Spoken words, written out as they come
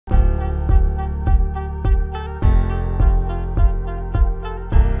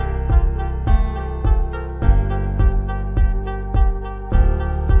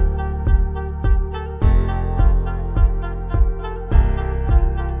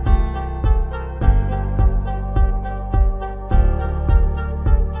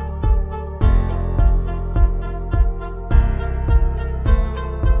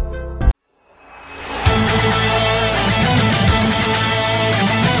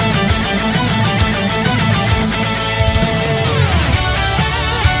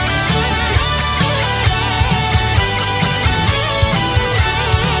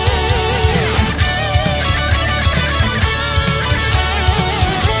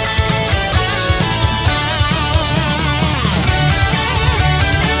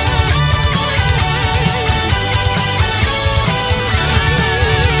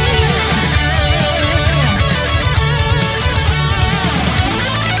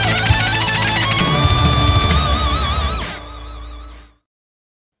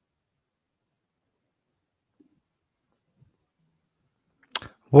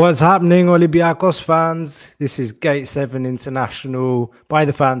What's happening, Olympiacos fans? This is Gate 7 International, by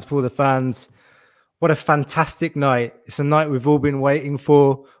the fans, for the fans. What a fantastic night. It's a night we've all been waiting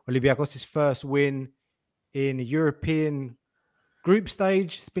for. Olympiakos' first win in a European group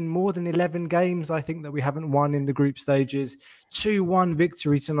stage. It's been more than 11 games, I think, that we haven't won in the group stages. 2-1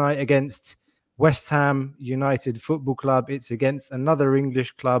 victory tonight against West Ham United Football Club. It's against another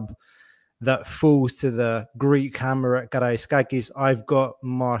English club that falls to the Greek hammer at Karaiskakis. I've got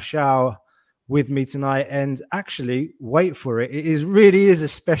Marshall with me tonight, and actually, wait for it. Really is a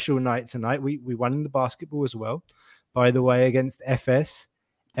special night tonight. We won in the basketball as well, by the way, against FS.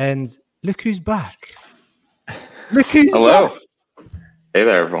 And look who's back. Look who's Hello. back. Hey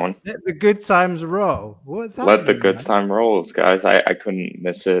there, everyone. Let the good times roll. What's happening? Let the good time rolls, guys. I couldn't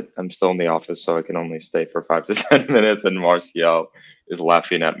miss it. I'm still in the office, so I can only stay for 5 to 10 minutes, and Martial is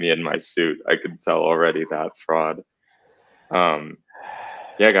laughing at me in my suit. I could tell already, that fraud.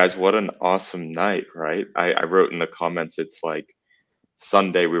 Yeah, guys, what an awesome night, right? I wrote in the comments, it's like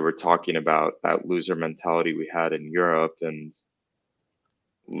Sunday we were talking about that loser mentality we had in Europe, and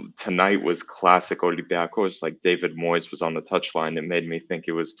tonight was classic Olympiacos. Like David Moyes was on the touchline. It made me think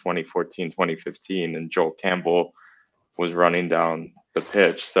it was 2014, 2015, and Joel Campbell was running down the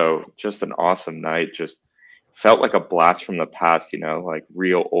pitch. So just an awesome night. Just felt like a blast from the past, like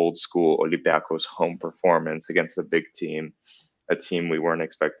real old school Olympiacos home performance against a big team, a team we weren't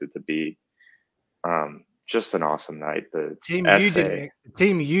expected to be. Just an awesome night. The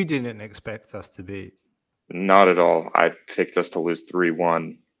team you didn't expect us to be. Not at all. I picked us to lose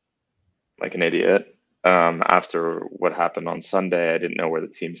 3-1 like an idiot. After what happened on Sunday, I didn't know where the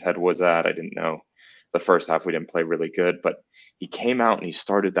team's head was at. I didn't know the first half we didn't play really good, but he came out and he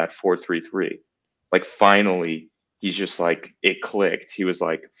started that 4-3-3. Like finally, he's just like, it clicked. He was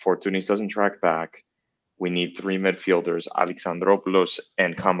like, Fortunis doesn't track back. We need 3 midfielders, Alexandropoulos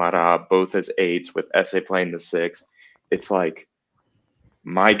and Kamara, both as 8s with Esse playing the 6. It's like,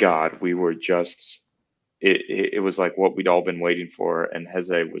 my God, we were just... It was like what we'd all been waiting for, and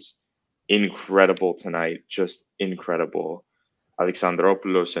Heze was incredible tonight, just incredible.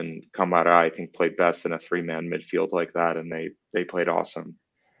 Alexandropoulos and Kamara, I think, played best in a 3-man midfield like that, and they played awesome.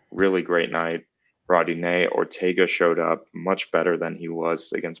 Really great night. Rodinei Ortega showed up much better than he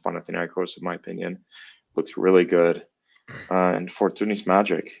was against Panathinaikos, in my opinion. Looks really good. And Fortunis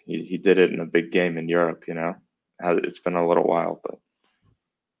magic. He did it in a big game in Europe, It's been a little while, but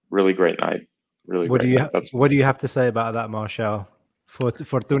really great night. Really what great. What do you have to say about that, Marshall?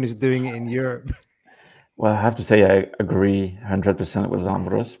 Fortunis doing it in Europe. Well, I have to say I agree 100% with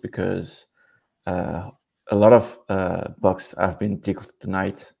Lambros, because a lot of bucks have been tickled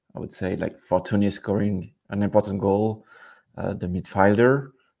tonight. I would say, like Fortunis scoring an important goal, the midfielder,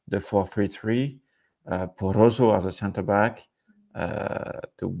 the 4-3-3, Poroso as a center back,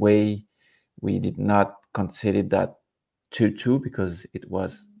 the way we did not concede that 2-2, because it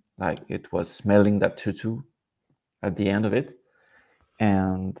was smelling that 2-2 at the end of it.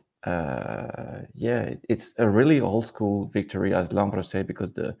 And yeah, it's a really old school victory, as Lambros said,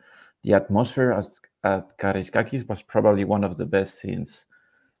 because the atmosphere at Karaiskakis was probably one of the best since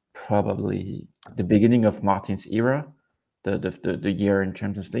probably the beginning of Martin's era, the year in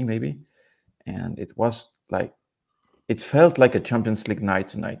Champions League maybe. And it was like, it felt like a Champions League night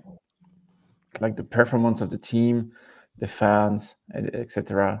tonight, like the performance of the team, the fans,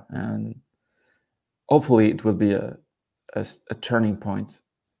 etc. And hopefully it will be a turning point.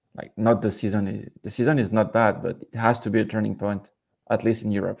 Like, not the season is not bad, but it has to be a turning point, at least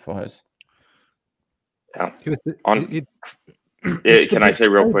in Europe, for us. Yeah. Can I say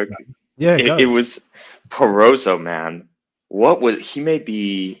real quick? Yeah, it was Poroso, man. He may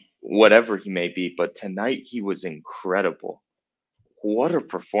be whatever he may be, but tonight he was incredible. What a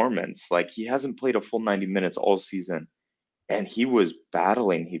performance. Like, he hasn't played a full 90 minutes all season, and he was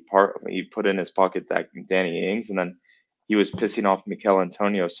battling. He put in his pocket that Danny Ings, and then he was pissing off Mikel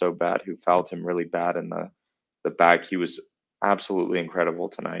Antonio so bad, who fouled him really bad in the back. He was absolutely incredible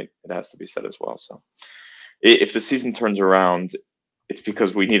tonight. It has to be said as well. So if the season turns around, it's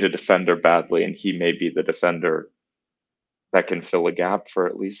because we need a defender badly, and he may be the defender that can fill a gap for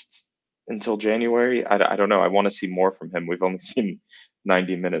at least until January. I don't know. I want to see more from him. We've only seen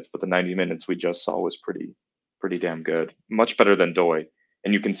 90 minutes, but the 90 minutes we just saw was pretty damn good. Much better than Doi.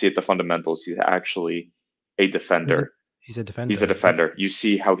 And you can see at the fundamentals, he's actually a defender. He's a defender. He's a defender. You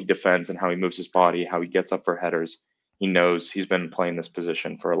see how he defends and how he moves his body, how he gets up for headers. He knows he's been playing this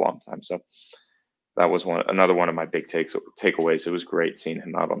position for a long time. So that was another one of my big takeaways. It was great seeing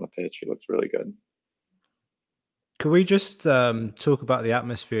him out on the pitch. He looks really good. Could we just talk about the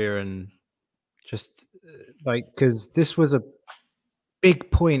atmosphere and just because this was big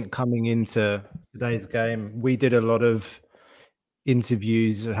point coming into today's game. We did a lot of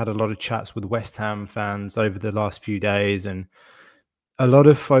interviews, had a lot of chats with West Ham fans over the last few days, and a lot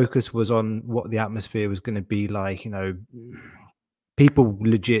of focus was on what the atmosphere was going to be like. You know, people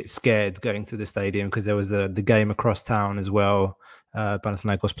legit scared going to the stadium because there was the game across town as well.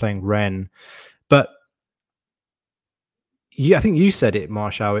 Panathinaikos playing Rennes, but I think you said it,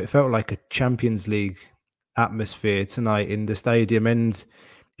 Marshall. It felt like a Champions League atmosphere tonight in the stadium, and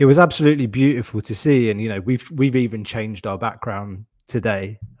it was absolutely beautiful to see. And you know, we've even changed our background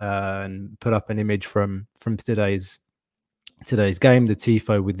today and put up an image from today's game, the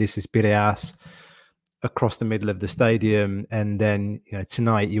tifo with "This is Piraeus" across the middle of the stadium, and then you know,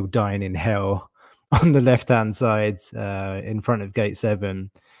 tonight you'll dine in hell on the left hand side in front of Gate 7,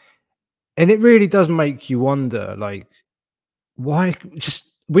 and it really does make you wonder, like, why just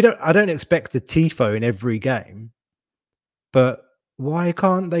I don't expect a tifo in every game, but why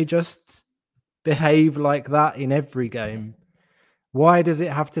can't they just behave like that in every game? Why does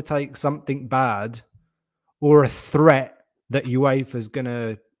it have to take something bad or a threat that UEFA is going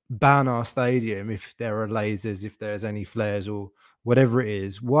to ban our stadium if there are lasers, if there's any flares or whatever it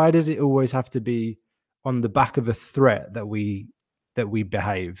is? Why does it always have to be on the back of a threat that we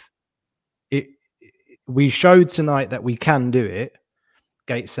behave? We showed tonight that we can do it.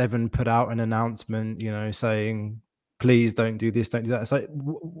 Gate 7 put out an announcement, you know, saying, please don't do this, don't do that. It's like,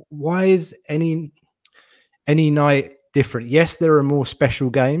 why is any night different? Yes, there are more special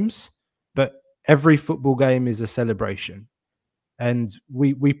games, but every football game is a celebration. And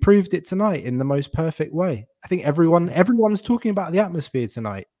we proved it tonight in the most perfect way. I think everyone's talking about the atmosphere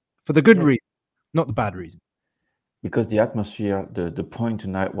tonight for the good reason, not the bad reason. Because the atmosphere, the point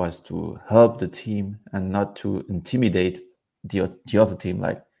tonight was to help the team and not to intimidate the other team.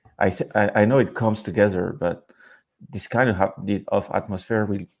 Like I know it comes together, but this kind of atmosphere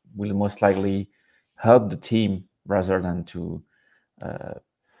will most likely help the team rather than to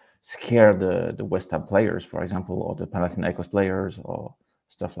scare the West Ham players, for example, or the Panathinaikos players or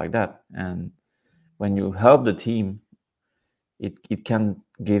stuff like that. And when you help the team, it can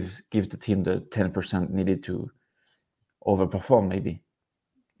give the team the 10% needed to overperform, maybe.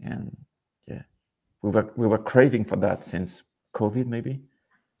 And yeah, we were craving for that since COVID, maybe,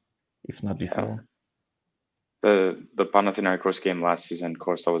 if not before. The Panathinaikos game last season,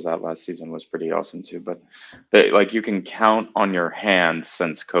 Costa was at last season, was pretty awesome too. But like, you can count on your hand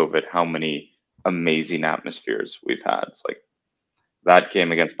since COVID how many amazing atmospheres we've had. It's like that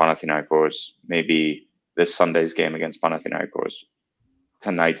game against Panathinaikos, maybe this Sunday's game against Panathinaikos,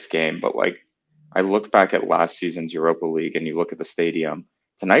 tonight's game. But like, I look back at last season's Europa League and you look at the stadium,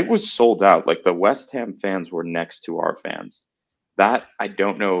 tonight was sold out. Like, the West Ham fans were next to our fans. That, I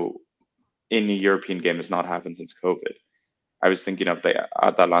don't know, in a European game has not happened since COVID. I was thinking of the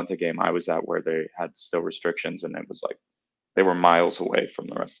Atalanta game I was at where they had still restrictions, and it was like they were miles away from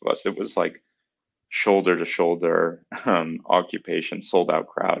the rest of us. It was like shoulder to shoulder occupation, sold out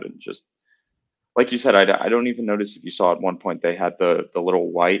crowd, and just like you said, I don't even notice if you saw at one point they had the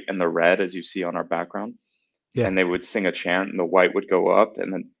little white and the red as you see on our background, and they would sing a chant and the white would go up,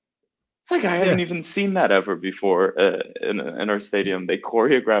 and then it's like I haven't even seen that ever before in our stadium. They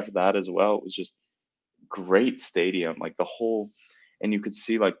choreographed that as well. It was just great stadium, like the whole, and you could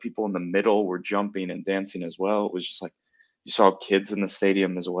see like people in the middle were jumping and dancing as well. It was just like you saw kids in the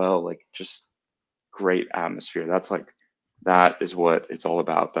stadium as well, like just great atmosphere. That is what it's all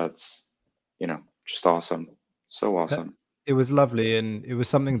about. That's, you know, just awesome. So awesome. It was lovely, and it was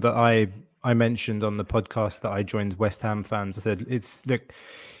something that I mentioned on the podcast that I joined West Ham fans. I said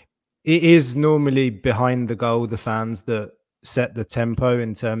it is normally behind the goal, the fans that set the tempo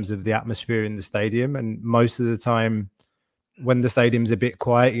in terms of the atmosphere in the stadium. And most of the time when the stadium's a bit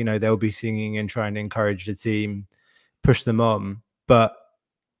quiet, you know, they'll be singing and trying to encourage the team, push them on. But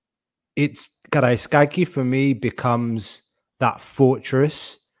it's Karaiskaki for me becomes that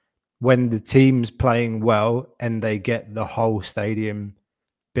fortress when the team's playing well and they get the whole stadium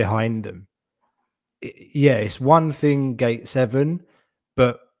behind them. It's one thing, Gate 7,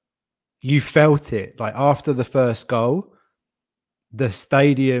 but you felt it. Like after the first goal, the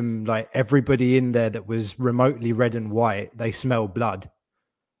stadium, like everybody in there that was remotely red and white, they smell blood.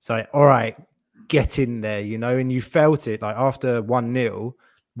 So, all right, get in there, you know, and you felt it. Like after 1-0,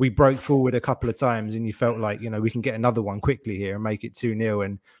 we broke forward a couple of times and you felt like, you know, we can get another one quickly here and make it 2-0.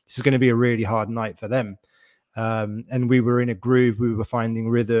 And this is going to be a really hard night for them. And we were in a groove, we were finding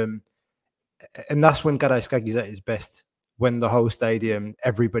rhythm. And that's when Karaiskaki's at his best. When the whole stadium,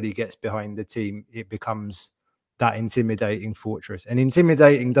 everybody gets behind the team, it becomes that intimidating fortress. And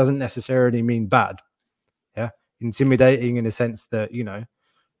intimidating doesn't necessarily mean bad. Yeah, intimidating in the sense that, you know,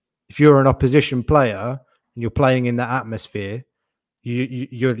 if you're an opposition player and you're playing in that atmosphere,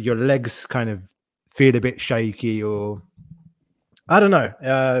 your legs kind of feel a bit shaky, or I don't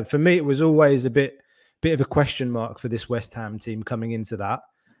know. For me, it was always a bit of a question mark for this West Ham team coming into that.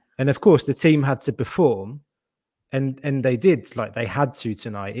 And of course, the team had to perform, and they did, like they had to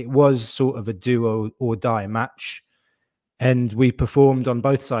tonight. It was sort of a do or die match, and we performed on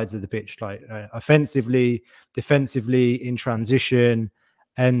both sides of the pitch, like offensively, defensively, in transition.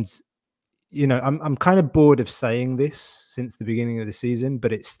 And you know, I'm kind of bored of saying this since the beginning of the season,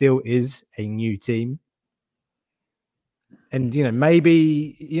 but it still is a new team. And, you know,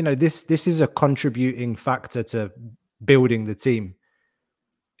 maybe, you know, this is a contributing factor to building the team.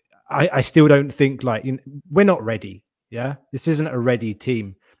 I still don't think, like, you know, we're not ready. Yeah. This isn't a ready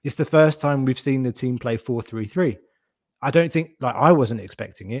team. It's the first time we've seen the team play 4-3-3. I don't think, like, I wasn't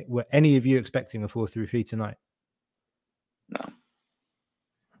expecting it. Were any of you expecting a 4-3-3 tonight? No.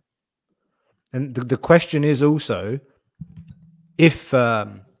 And the question is also, if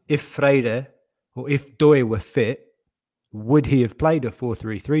Freire or if Doi were fit, would he have played a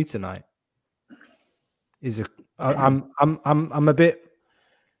 4-3-3 tonight? I'm a bit.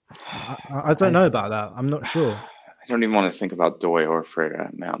 I don't know about that. I'm not sure. I don't even want to think about Doi or Freire,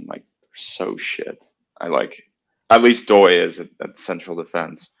 man. Like, they're so shit. I like, at least Doi is at central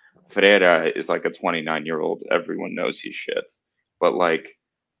defense. Freire is like a 29-year-old. Everyone knows he's shit. But like,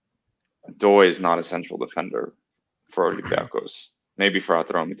 Doi is not a central defender for Olympiacos. Maybe for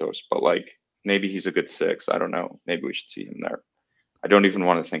Atromitos, but like, maybe he's a good 6. I don't know. Maybe we should see him there. I don't even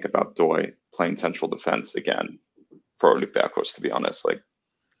want to think about Doi playing central defense again for Olympiacos, to be honest. Like,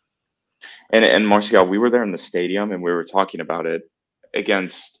 and Martial, we were there in the stadium and we were talking about it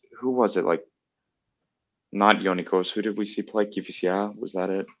against, who was it? Like, not Ionikos. Who did we see play? Kifisia? Was that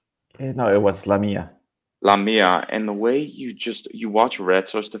it? No, it was Lamia. Lamia. And the way you watch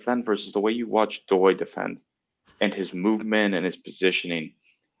Retsos defend versus the way you watch Doi defend, and his movement and his positioning.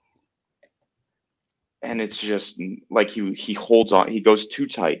 And it's just like he holds on. He goes too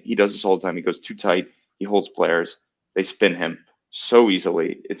tight. He does this all the time. He goes too tight. He holds players. They spin him so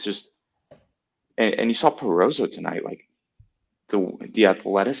easily. It's just, and you saw Perozo tonight. Like, the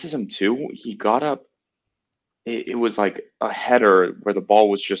athleticism too. He got up. It was like a header where the ball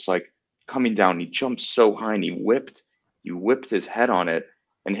was just like coming down. He jumped so high and he whipped his head on it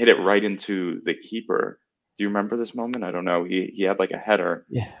and hit it right into the keeper. Do you remember this moment? I don't know. He had like a header.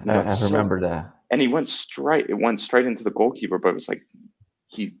 Yeah, I remember that. And it went straight into the goalkeeper, but it was like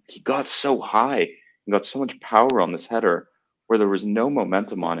he got so high and got so much power on this header where there was no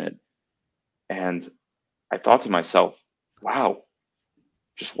momentum on it. And I thought to myself, wow.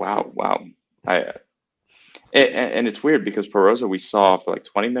 Just wow. And it's weird because Perozo we saw for like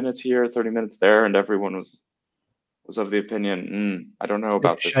 20 minutes here, 30 minutes there, and everyone was of the opinion, I don't know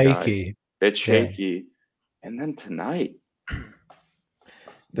about this guy. Bit shaky. Yeah. And then tonight,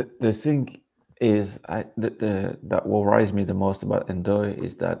 the thing is, that what worries me the most about Ndoye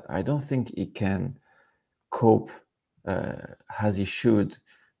is that I don't think he can cope as he should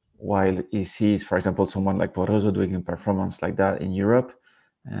while he sees, for example, someone like Perozo doing a performance like that in Europe,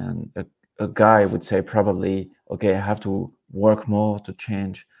 and a guy would say probably, okay, I have to work more to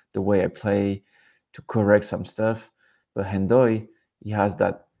change the way I play, to correct some stuff. But Ndoye, he has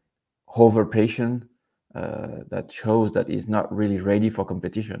that over patience that shows that he's not really ready for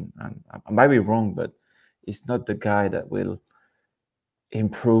competition. And I might be wrong, but he's not the guy that will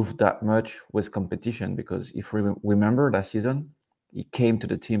improve that much with competition, because if we remember last season, he came to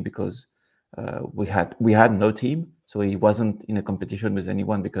the team because we had no team, so he wasn't in a competition with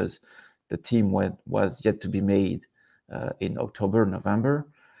anyone because the team was yet to be made in October, November.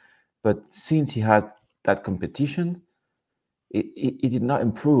 But since he had that competition, it did not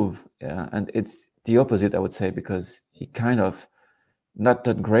improve, and it's the opposite, I would say, because he kind of not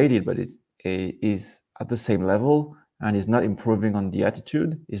that graded, but is at the same level, and is not improving on the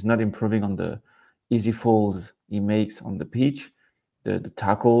attitude. He's not improving on the easy falls he makes on the pitch, the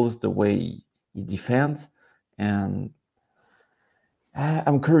tackles, the way he defends. And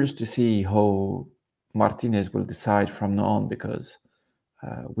I'm curious to see how Martinez will decide from now on, because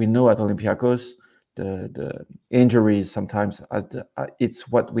we know at Olympiacos the injuries sometimes it's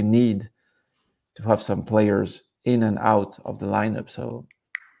what we need to have some players in and out of the lineup. So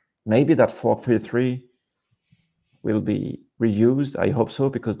maybe that 4-3-3 will be reused. I hope so,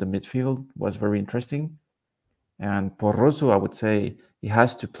 because the midfield was very interesting. And Perozo, I would say, he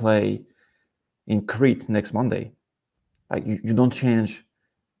has to play in Crete next Monday. Like, you don't change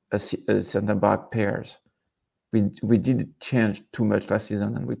a center back pairs. We did change too much last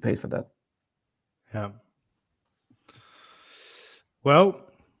season, and we paid for that. Yeah. Well,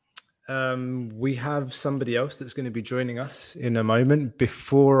 we have somebody else that's going to be joining us in a moment.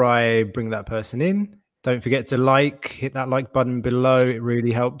 Before I bring that person in, don't forget to hit that like button below. It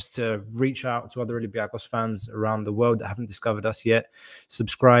really helps to reach out to other Olympiacos fans around the world that haven't discovered us yet.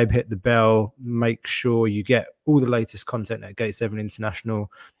 Subscribe, hit the bell, make sure you get all the latest content at Gate 7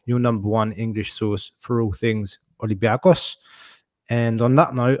 International, your #1 English source for all things Olympiacos. And on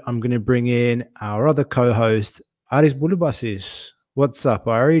that note, I'm going to bring in our other co-host, Aris Bouloubasis. What's up,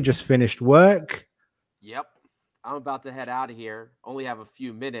 Ari? Just finished work? Yep. I'm about to head out of here. Only have a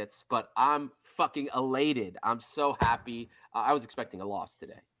few minutes, but I'm fucking elated. I'm so happy. I was expecting a loss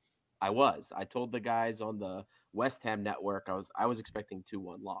today. I told the guys on the West Ham network I was expecting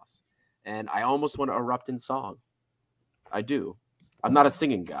 2-1 loss. And I almost want to erupt in song. I do. I'm not a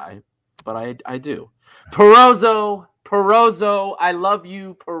singing guy, but I do. Perozzo, I love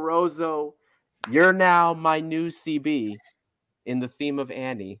you, Perozzo. You're now my new CB in the theme of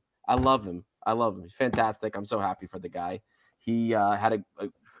Annie. I love him. He's fantastic. I'm so happy for the guy. He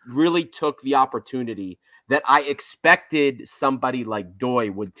really took the opportunity that I expected somebody like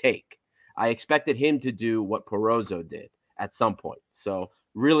Doi would take. I expected him to do what Perozzo did at some point. So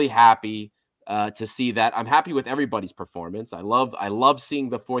really happy to see that. I'm happy with everybody's performance. I love seeing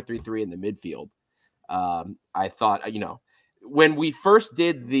the 4-3-3 in the midfield. I thought, when we first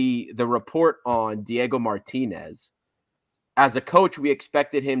did the report on Diego Martinez, as a coach, we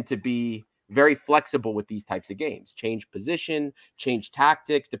expected him to be very flexible with these types of games, change position, change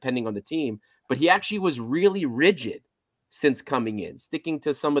tactics, depending on the team. But he actually was really rigid since coming in, sticking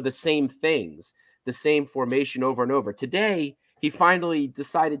to some of the same things, the same formation over and over. Today, he finally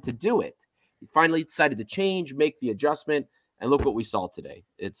decided to do it. He finally decided to change, make the adjustment, and look what we saw today.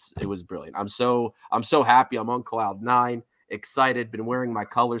 It was brilliant. I'm so happy. I'm on cloud 9, excited, been wearing my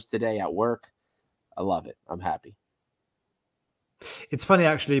colors today at work. I love it. I'm happy. It's funny,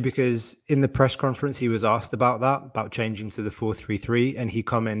 actually, because in the press conference, he was asked about changing to the 4-3-3, and he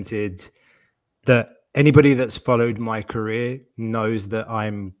commented that anybody that's followed my career knows that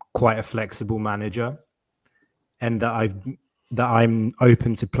I'm quite a flexible manager and that I'm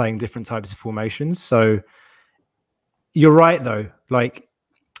open to playing different types of formations. So you're right, though. Like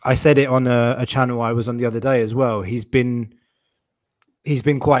I said it on a channel I was on the other day as well. He's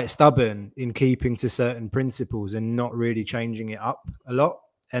been quite stubborn in keeping to certain principles and not really changing it up a lot.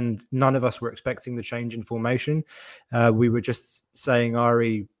 And none of us were expecting the change in formation. We were just saying,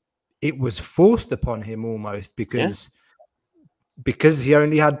 Ari, it was forced upon him almost because he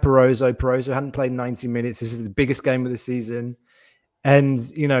only had Perozzo. Perozzo hadn't played 90 minutes. This is the biggest game of the season. And,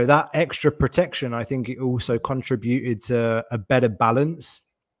 that extra protection, I think it also contributed to a better balance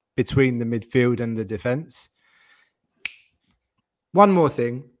between the midfield and the defense. One more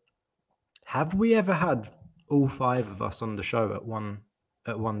thing. Have we ever had all 5 of us on the show at one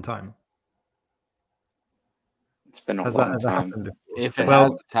time? It's been a long time. If it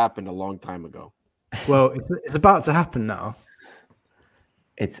has, it's happened a long time ago. Well, it's about to happen now.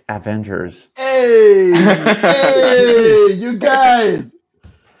 It's Avengers. Hey, you guys.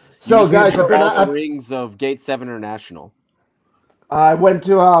 So, guys, rings of Gate 7 International. I went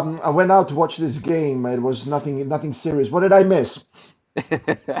out to watch this game. It was nothing serious. What did I miss?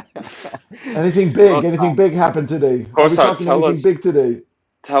 Anything big? Anything big happened today? Are we talking anything big today?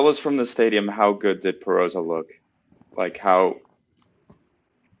 Tell us from the stadium, how good did Perozzo look? Like how?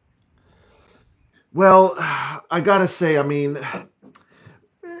 Well, I gotta say,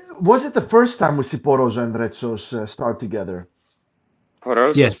 was it the first time we see Perozzo and Thrylos start together?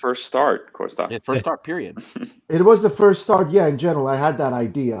 Perozzo's first start, Costa. Yeah, first start, period. It was the first start, yeah, in general. I had that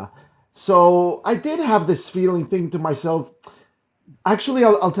idea. So I did have this feeling, thinking to myself, actually,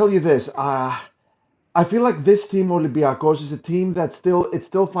 I'll tell you this. I feel like this team, Olympiakos, is a team that's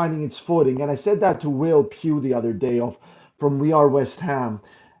still finding its footing. And I said that to Will Pugh the other day from We Are West Ham,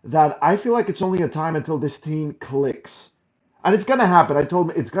 that I feel like it's only a time until this team clicks. And it's going to happen. I told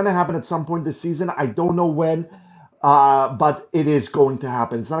him it's going to happen at some point this season. I don't know when. But it is going to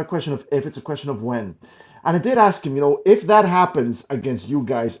happen. It's not a question of if, it's a question of when. And I did ask him, if that happens against you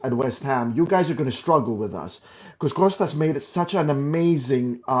guys at West Ham, you guys are going to struggle with us. Because Kostas made such an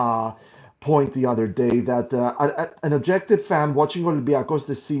amazing point the other day that an objective fan watching Olympiacos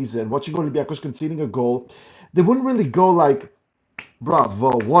this season, watching Olympiacos conceding a goal, they wouldn't really go like,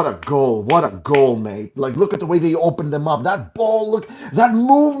 bravo, what a goal, mate. Like, look at the way they opened them up. That ball, look, that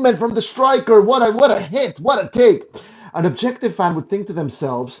movement from the striker, what a hit, what a take. An objective fan would think to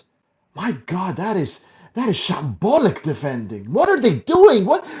themselves, my God, that is shambolic defending. What are they doing?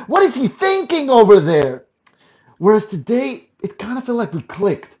 What is he thinking over there? Whereas today, it kind of felt like we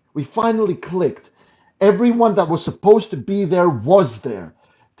clicked. We finally clicked. Everyone that was supposed to be there was there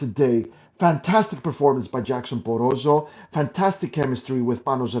today. Fantastic performance by Jackson Porozo. Fantastic chemistry with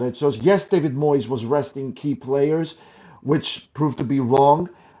Panos Retsos. Yes, David Moyes was resting key players, which proved to be wrong.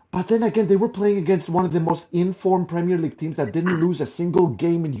 But then again, they were playing against one of the most informed Premier League teams that didn't lose a single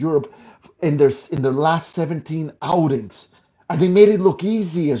game in Europe in their last 17 outings. And they made it look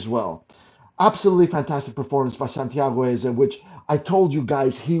easy as well. Absolutely fantastic performance by Santiago Eze, which I told you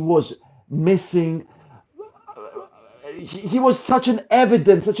guys he was missing. He was such an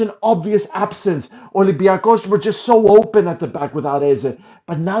obvious absence. Olympiacos were just so open at the back without Eze.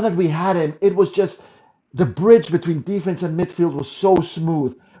 But now that we had him, it was just the bridge between defense and midfield was so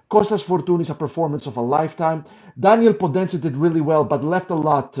smooth. Kostas Fortounis, a performance of a lifetime. Daniel Podense did really well, but left a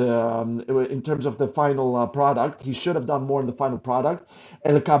lot in terms of the final product. He should have done more in the final product.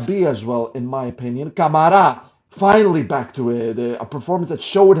 El Kabi as well, in my opinion. Camara, finally back to it. A performance that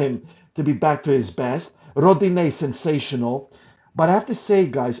showed him to be back to his best. Rodinei, sensational. But I have to say,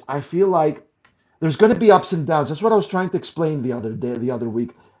 guys, I feel like there's going to be ups and downs. That's what I was trying to explain the other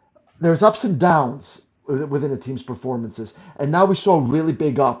week. There's ups and downs within a team's performances. And now we saw a really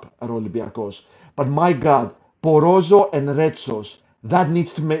big up at Olympiacos. But my God, Porozo and Retsos, that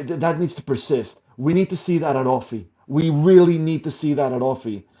needs to persist. We need to see that at Offi. We really need to see that at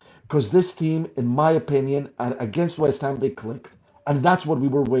Offi. Because this team, in my opinion, against West Ham, they clicked. And that's what we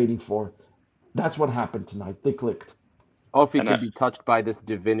were waiting for. That's what happened tonight. They clicked. Ofi can be touched by this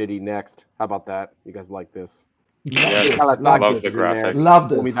divinity next. How about that? You guys like this? Yes, Loved love the graphic.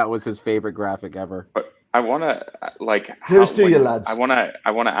 Loved Told me it. that was his favorite graphic ever. But I want to Here's to you, lads. I want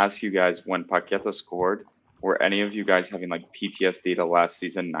to ask you guys, when Paqueta scored, were any of you guys having like PTSD to last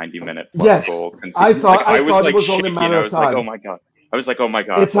season 90-minute plus Yes. goal? I thought I was it was only a shaking. matter I of was like, time. oh my god. I was like, oh my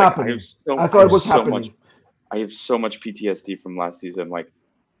god. It's happening. I thought it was happening. I have so much PTSD from last season. Like,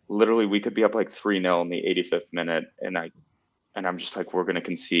 literally, we could be up like 3-0 in the 85th minute, and I'm just like, we're gonna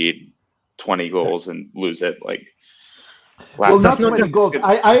concede 20 goals and lose it. Like, Well, not last too many season. goals.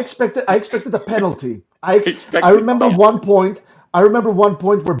 I expected a penalty. I Expected remember something. one point. I remember one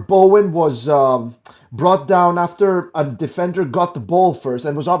point where Bowen was brought down after a defender got the ball first,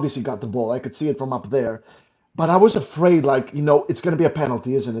 and was obviously got the ball. I could see it from up there, but I was afraid, like, it's going to be a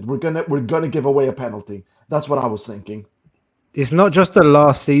penalty, isn't it? We're gonna give away a penalty. That's what I was thinking. It's not just a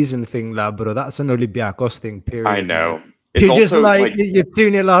last season thing, Labro. That's an Olympiacos thing, period. I know. Man. It's You're just also like you're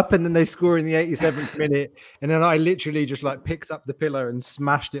 2-0 up, and then they score in the 87th minute, and then I literally just like picked up the pillow and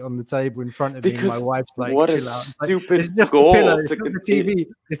smashed it on the table in front of me. And my wife's like, what a "Chill out." stupid it's just goal the pillow. It's to not the concede. TV.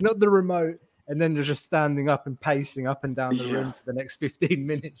 It's not the remote. And then they're just standing up and pacing up and down the room for the next 15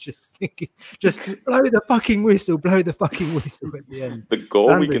 minutes, just thinking, just blow the fucking whistle at the end. The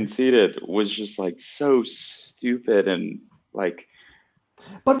goal we conceded was just like so stupid and like.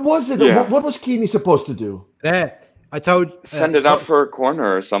 But was it? Yeah. What was Keeney supposed to do? There, I told Send it out for a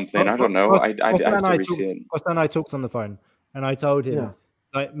corner or something. I don't know. I have to re-see it. Costa and I talked on the phone, and I told him,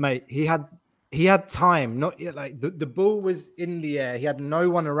 like, mate, he had time. Not like the ball was in the air. He had no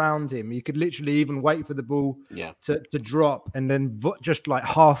one around him. You could literally even wait for the ball to drop, and then just like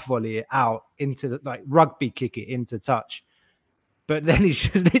half volley it out into the, like, rugby kick it into touch. But then he's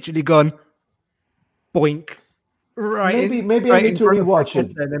just literally gone boink. Right. Maybe I need to rewatch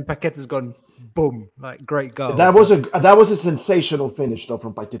it. And then Paqueta's gone boom, like, great goal. That was a sensational finish though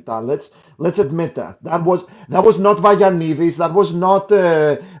from Paqueta. Let's admit that. That was not Vagiannidis. That was not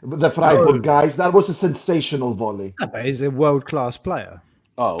the Freiburg guys. That was a sensational volley. Yeah, but he's a world-class player.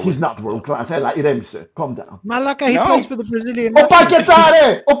 Oh, He's not world class. Iremse, calm down. Malaka, he plays for the Brazilian.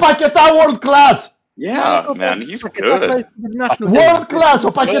 Paqueta, world class. Yeah, man, he's good. World class,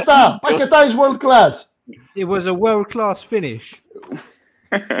 Paqueta. Paqueta is world class. It was a world-class finish.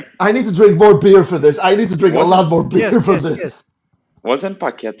 I need to drink more beer for this. I need to drink a lot more beer for this. Yes. Wasn't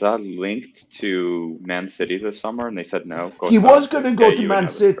Paqueta linked to Man City this summer, and they said no? He was going to go to Man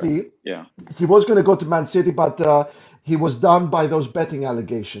City. Yeah. He was going to go to Man City, but he was done by those betting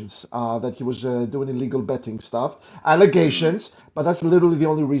allegations that he was doing illegal betting stuff. Allegations, but that's literally the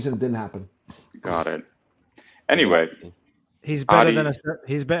only reason it didn't happen. Got it. Anyway, he's better than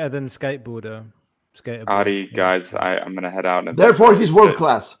skateboarder. Adi, guys, I'm gonna head out. And therefore, he's world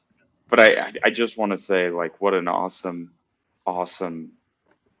class. But I just want to say, like, what an awesome.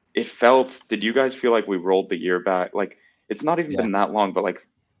 It felt. Did you guys feel like we rolled the year back? Like, it's not even been that long, but like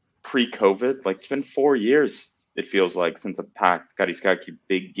pre-COVID, like, it's been 4 years. It feels like, since a packed Kariskaki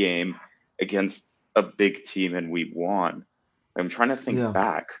big game against a big team, and we won. I'm trying to think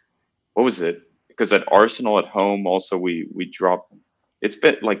back. What was it? Because at Arsenal at home, also we dropped. It's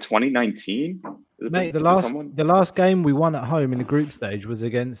been like 2019. Has it Mate, been the to last someone? the last game we won at home in the group stage was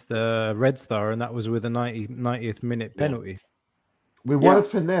against Red Star, and that was with a 90th minute Yeah. penalty. We won Yeah. at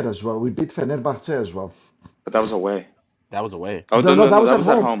Fener as well. We beat Fenerbahce as well. But that was away. That was away. Oh, No, no, that was that at was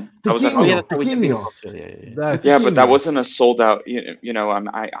at home. home. That was at Oh home. yeah, Tiquinho, that's right. We did beat them Tiquinho. up too. Yeah. That- Yeah, but that Tiquinho. wasn't a sold out. You know,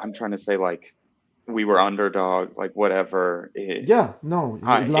 I'm trying to say like we were underdog, like whatever. Yeah, no,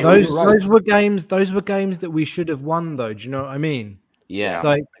 I- Labo, those you're right. those were games. Those were games that we should have won, though. Do you know what I mean? Yeah. It's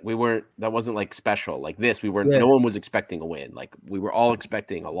like We weren't. That wasn't like special. Like this, we weren't. Yeah. No one was expecting a win. Like we were all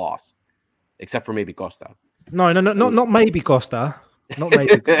expecting a loss, except for maybe Costa. no, not maybe Costa, not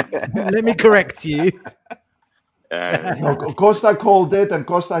maybe. Let me correct you. No, Costa called it, and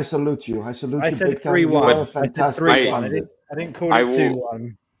Costa, I salute you. I salute I you said big time. You 3-1. are a I said fantastic 3-1. pundit. I didn't call I it will-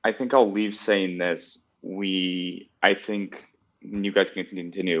 2-1. I think I'll leave saying this. I think you guys can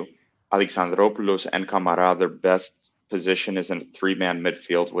continue. Alexandropoulos and Kamara, their best position is in a 3-man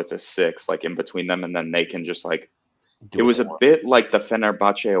midfield with a 6, like in between them, and then they can just like. It was a bit like the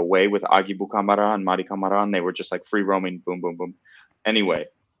Fenerbahce away with Agibu Kamara and Mari Kamara, and they were just like free roaming, boom, boom, boom. Anyway,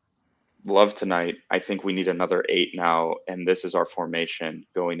 love tonight. I think we need another 8 now, and this is our formation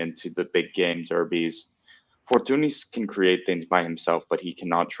going into the big game derbies. Fortunis can create things by himself, but he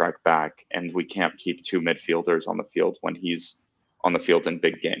cannot track back, and we can't keep 2 midfielders on the field when he's on the field in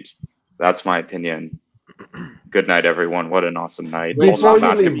big games. That's my opinion. Good night, everyone. What an awesome night. Before you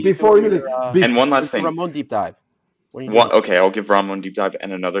basketball. leave, before you leave, And one last thing. Ramon deep dive. What are you doing? Okay, I'll give Ramon deep dive.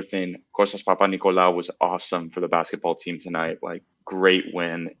 And another thing, Kostas Papanikolaou was awesome for the basketball team tonight. Like, great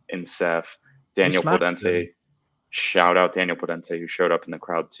win in Sef. Daniel smacked Podence. Shout out Daniel Podence, who showed up in the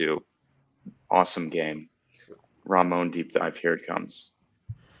crowd too. Awesome game. Ramon deep dive. Here it comes.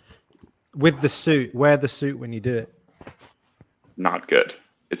 With the suit, wear the suit when you do it. Not good.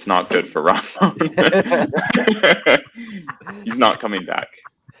 It's not good for Ramon. He's not coming back.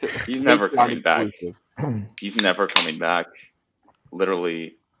 He's never coming back. He's never coming back.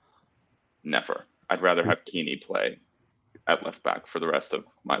 Literally never. I'd rather have Keeney play at left back for the rest of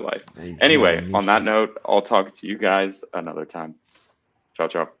my life. Anyway, on that note, I'll talk to you guys another time. Ciao,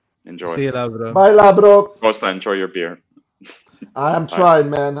 ciao. Enjoy. See you later, bro. Bye, Labro. Costa, enjoy your beer. I'm trying,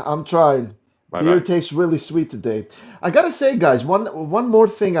 man. I'm trying. Bye Beer bye. tastes really sweet today. I gotta say, guys, one more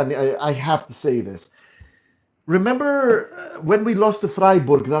thing. I have to say this. Remember when we lost to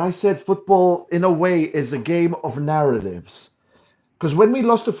Freiburg that I said football, in a way, is a game of narratives. Because when we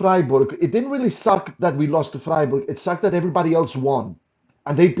lost to Freiburg, it didn't really suck that we lost to Freiburg. It sucked that everybody else won.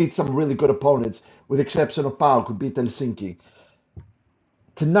 And they beat some really good opponents, with the exception of PAOK, who beat Helsinki.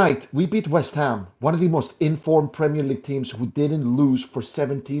 Tonight, we beat West Ham, one of the most informed Premier League teams who didn't lose for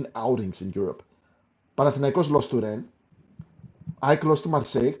 17 outings in Europe. Panathinaikos lost to Rennes. AEK lost to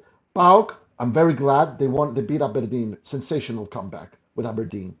Marseille. PAOK, I'm very glad they won. They beat Aberdeen. Sensational comeback with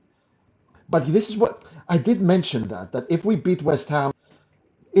Aberdeen. But this is what I did mention that if we beat West Ham,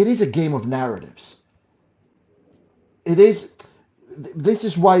 it is a game of narratives. It is. This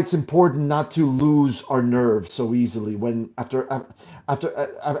is why it's important not to lose our nerve so easily when after a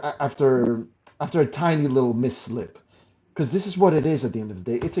tiny little misslip, because this is what it is at the end of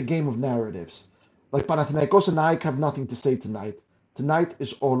the day. It's a game of narratives. Like Panathinaikos and AEK have nothing to say tonight. Tonight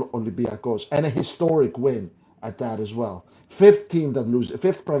is all Olympiacos, and a historic win at that as well. Fifth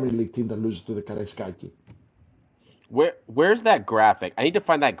Premier League team that loses to the Karaiskaki. Where's that graphic? I need to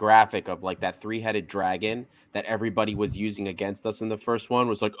find that graphic of like that 3-headed dragon that everybody was using against us in the first one. It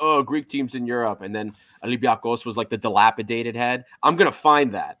was like, oh, Greek teams in Europe, and then Olympiakos was like the dilapidated head. I'm gonna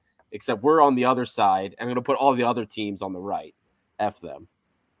find that. Except we're on the other side. I'm gonna put all the other teams on the right. F them.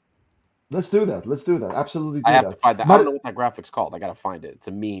 Let's do that. Absolutely do I have that. to find that. I don't know what that graphic's called. I gotta find it. It's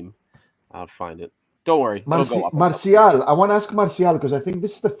a meme. I'll find it. Don't worry. It'll go up at some point. Martial, I want to ask Martial because I think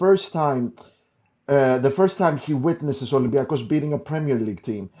this is the first time he witnesses Olympiacos beating a Premier League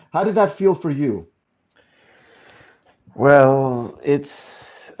team. How did that feel for you? Well,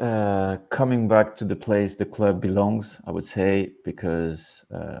 it's coming back to the place the club belongs, I would say, because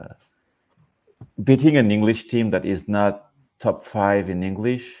beating an English team that is not top 5 in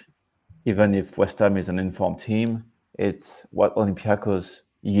English, even if West Ham is an informed team, it's what Olympiacos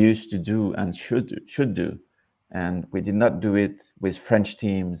used to do and should do. And we did not do it with French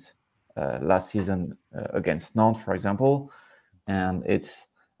teams last season against Nantes, for example. And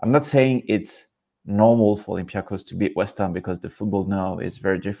I'm not saying it's normal for Olympiacos to beat West Ham because the football now is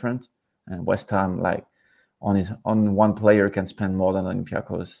very different. And West Ham, like on one player, can spend more than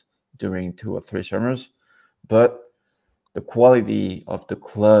Olympiacos during 2 or 3 summers. But the quality of the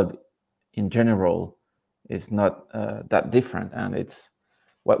club in general is not that different, and it's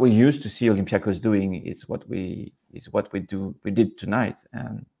what we used to see Olympiacos doing is what we did tonight.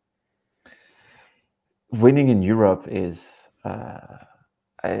 And winning in Europe is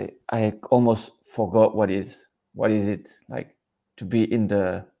I almost forgot what is it like to be in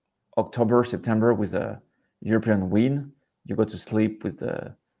the October, September with a European win. You go to sleep with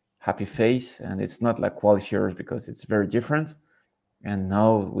a happy face, and it's not like qualifiers because it's very different. And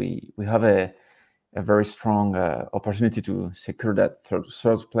now we have a very strong opportunity to secure that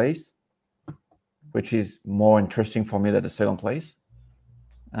third place, which is more interesting for me than the second place.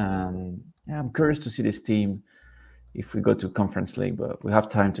 Yeah, I'm curious to see this team if we go to Conference League, but we have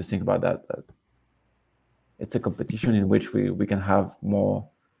time to think about that. But it's a competition in which we can have more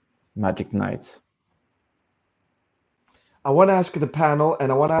magic nights. I want to ask the panel,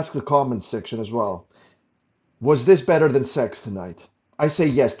 and I want to ask the comments section as well. Was this better than sex tonight? I say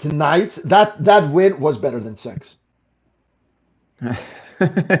yes. Tonight, that win was better than sex.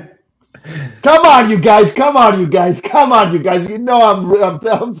 Come on, you guys! Come on, you guys! Come on, you guys! You know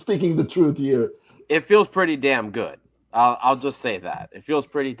I'm speaking the truth here. It feels pretty damn good. I'll just say that it feels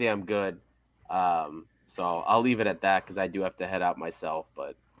pretty damn good. So I'll leave it at that because I do have to head out myself.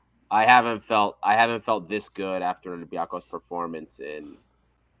 But I haven't felt this good after an Olympiacos performance in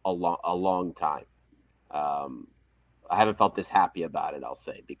a long time. I haven't felt this happy about it, I'll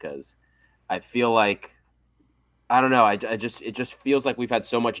say, because I feel like, I don't know, it just feels like we've had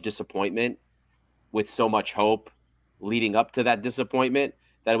so much disappointment with so much hope leading up to that disappointment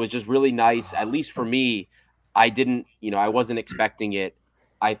that it was just really nice. At least for me, I wasn't expecting it.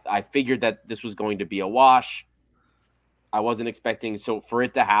 I figured that this was going to be a wash. I wasn't expecting, so for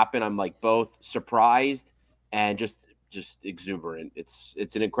it to happen, I'm like both surprised and just exuberant.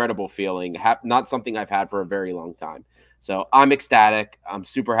 It's an incredible feeling. Not something I've had for a very long time. So I'm ecstatic. I'm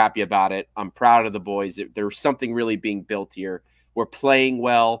super happy about it. I'm proud of the boys. There's something really being built here. We're playing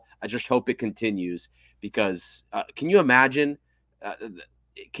well. I just hope it continues because can you imagine?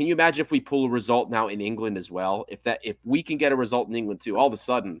 Can you imagine if we pull a result now in England as well? If we can get a result in England too, all of a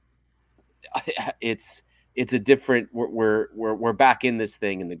sudden, it's a different. We're back in this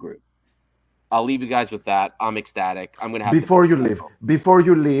thing in the group. I'll leave you guys with that. I'm ecstatic. I'm gonna have before you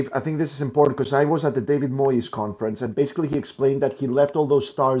leave. I think this is important because I was at the David Moyes conference, and basically he explained that he left all those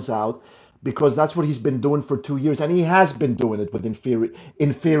stars out because that's what he's been doing for 2 years, and he has been doing it with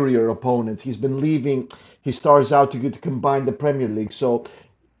inferior opponents. He's been leaving his stars out to combine the Premier League. So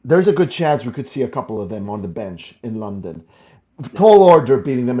there's a good chance we could see a couple of them on the bench in London. Tall order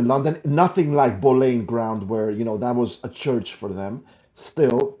beating them in London. Nothing like Boleyn Ground where that was a church for them.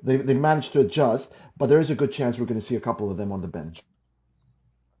 Still, they managed to adjust, but there is a good chance we're going to see a couple of them on the bench.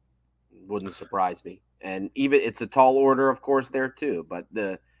 Wouldn't surprise me. And even it's a tall order, of course, there too. But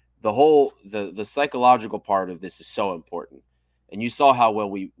the whole psychological part of this is so important. And you saw how well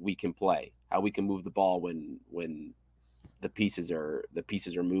we can play, how we can move the ball when the pieces are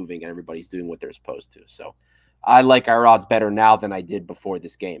moving and everybody's doing what they're supposed to. So I like our odds better now than I did before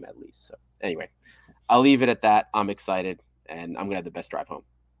this game, at least. So anyway, I'll leave it at that. I'm excited. And I'm going to have the best drive home.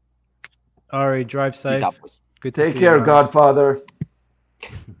 Ari, drive safe. Peace out, boys. Good to see Take care, you, Godfather.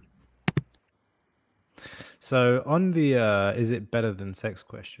 So on the is it better than sex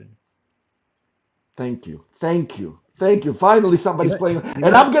question? Thank you. Finally, somebody's playing.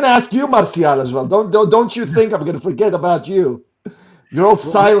 And I'm going to ask you, Marcial, as well. Don't you think I'm going to forget about you? You're all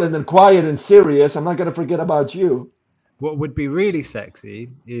silent and quiet and serious. I'm not going to forget about you. What would be really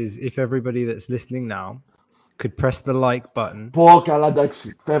sexy is if everybody that's listening now could press the like button.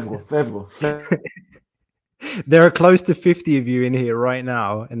 There are close to 50 of you in here right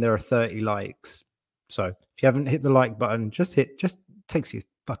now, and there are 30 likes. So if you haven't hit the like button, just takes you a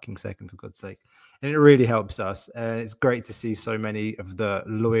fucking second, for God's sake. And it really helps us. And it's great to see so many of the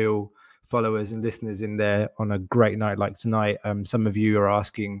loyal followers and listeners in there on a great night like tonight. Some of you are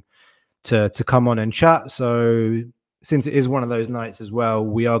asking to come on and chat. So since it is one of those nights as well,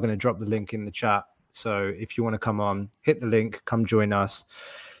 we are going to drop the link in the chat. So if you want to come on, hit the link, come join us.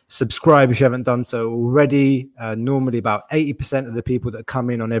 Subscribe if you haven't done so already. Normally about 80% of the people that come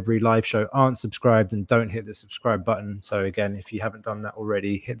in on every live show aren't subscribed and don't hit the subscribe button. So again, if you haven't done that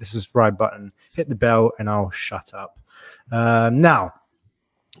already, hit the subscribe button, hit the bell, and I'll shut up. Now,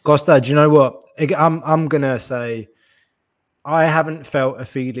 Costa, do you know what? I'm going to say I haven't felt a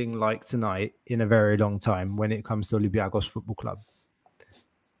feeling like tonight in a very long time when it comes to Olympiacos Football Club.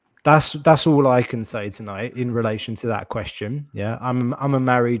 That's all I can say tonight in relation to that question. Yeah, I'm a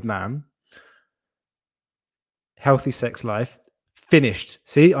married man. Healthy sex life. Finished.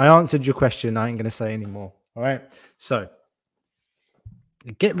 See, I answered your question. I ain't going to say any more. All right. So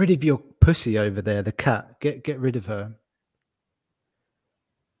get rid of your pussy over there, the cat. Get rid of her.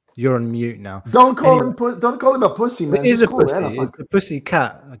 You're on mute now. Don't call him a pussy, man. It is a pussy. It's a pussy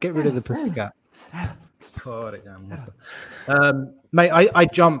cat. Get rid of the pussy cat. Mate, I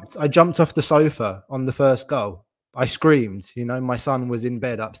jumped off the sofa on the first goal. I screamed. You know, my son was in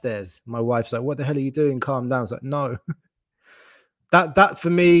bed upstairs. My wife's like, "What the hell are you doing? Calm down." I was like, "No." that for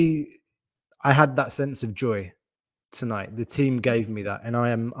me, I had that sense of joy tonight. The team gave me that, and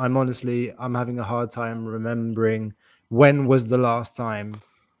I'm honestly, I'm having a hard time remembering when was the last time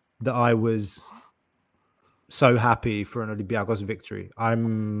that I was so happy for an Olympiacos victory.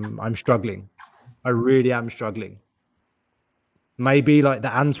 I'm struggling. I really am struggling. Maybe like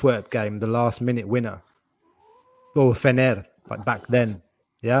the Antwerp game, the last minute winner, or Fener, like back then,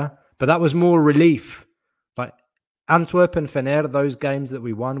 yeah. But that was more relief. Like Antwerp and Fener, those games that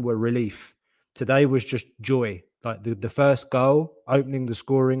we won were relief. Today was just joy. Like the first goal, opening the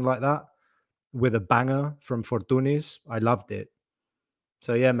scoring like that with a banger from Fortunis, I loved it.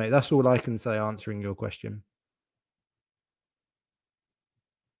 So yeah, mate, that's all I can say answering your question.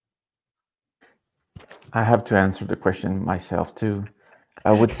 I have to answer the question myself too.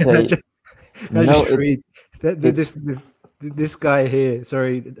 I would say no. This guy here,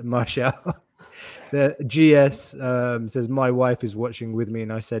 sorry, Marshall. The GS says my wife is watching with me,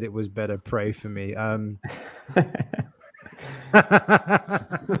 and I said it was better. Pray for me.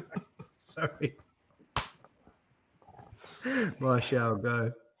 Sorry, Marshall,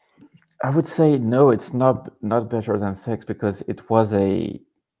 go. I would say no. It's not better than sex because it was the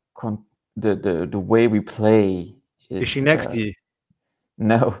way we play. Is she next to you?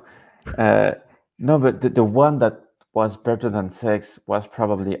 No, no. But the one that was better than sex was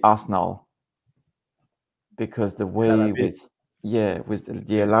probably Arsenal, because the way with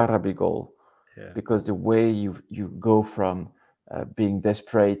the El Arabi goal, because the way you go from being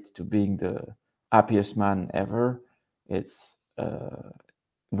desperate to being the happiest man ever, it's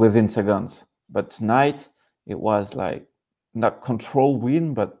within seconds. But tonight it was like not control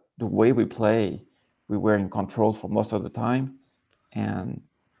win, but the way we play, we were in control for most of the time, and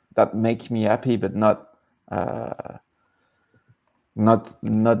that makes me happy, but not the.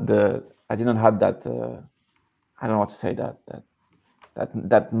 I didn't have that. I don't know what to say.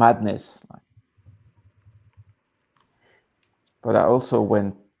 That madness. But I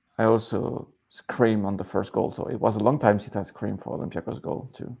also screamed on the first goal. So it was a long time since I screamed for Olympiacos goal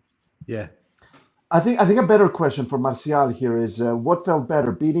too. Yeah. I think a better question for Martial here is what felt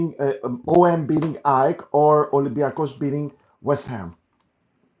better, beating OM beating AEK or Olympiacos beating West Ham?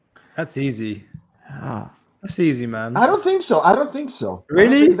 That's easy. That's easy, man. I don't think so. Really? I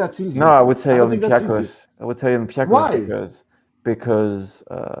don't think that's easy. No, I would say Olympiacos. I would say Olympiacos. Why? Because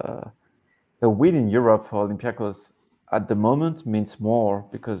a win in Europe for Olympiacos at the moment means more,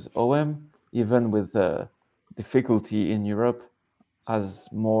 because OM, even with difficulty in Europe, has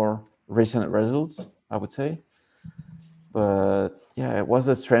more recent results, I would say. But yeah, it was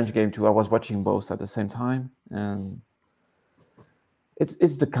a strange game too. I was watching both at the same time, and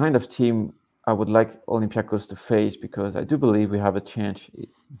it's the kind of team I would like Olympiacos to face, because I do believe we have a chance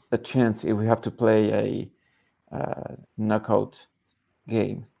if we have to play a knockout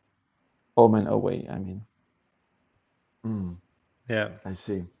game, home and away. I mean, yeah, I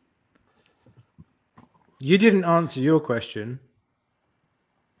see. You didn't answer your question.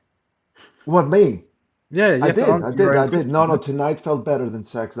 What, me? Yeah, I did. No, tonight felt better than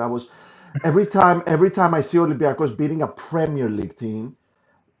sex. That was every time I see Olympiacos beating a Premier League team,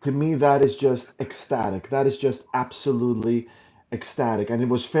 to me that is just ecstatic. That is just absolutely ecstatic. And it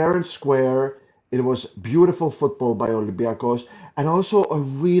was fair and square. It was beautiful football by Olympiacos, and also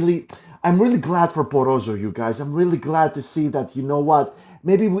I'm really glad for Porozo, you guys. I'm really glad to see that. You know what?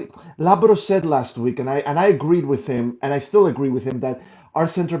 Maybe Labro said last week, and I agreed with him, and I still agree with him, that our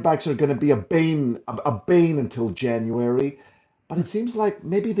center backs are going to be a bane until January, but it seems like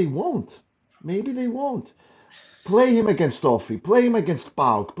maybe they won't. Maybe they won't. Play him against Toffee, play him against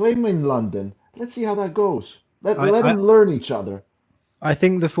Pauk, play him in London. Let's see how that goes. Let them learn each other. I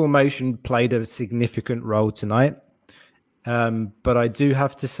think the formation played a significant role tonight, but I do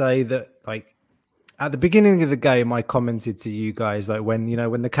have to say that, like, at the beginning of the game, I commented to you guys, like, when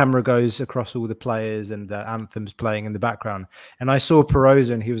the camera goes across all the players and the anthems playing in the background, and I saw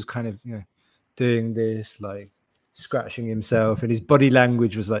Porozo, and he was kind of doing this, like scratching himself, and his body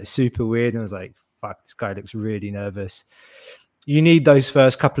language was like super weird, and I was like, fuck, this guy looks really nervous. You need those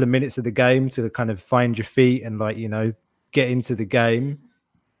first couple of minutes of the game to kind of find your feet and, like, get into the game.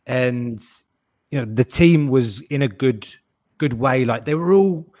 And the team was in a good way. Like, they were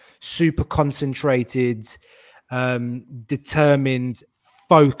all super concentrated, determined,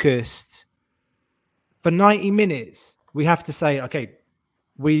 focused. For 90 minutes, we have to say, okay,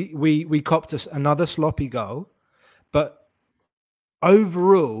 we copped us another sloppy goal, but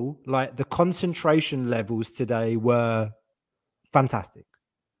overall, like the concentration levels today were fantastic.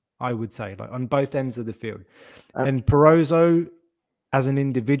 I would say, like on both ends of the field. And Perozzo, as an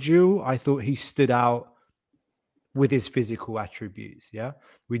individual, I thought he stood out with his physical attributes. Yeah,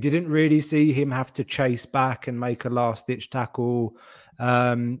 we didn't really see him have to chase back and make a last-ditch tackle.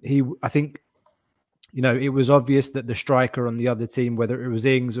 I think, it was obvious that the striker on the other team, whether it was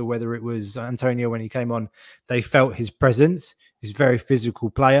Ings or whether it was Antonio when he came on, they felt his presence. He's a very physical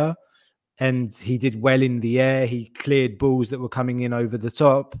player, and he did well in the air. He cleared balls that were coming in over the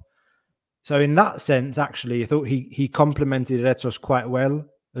top. So in that sense, actually, I thought he complemented Retos quite well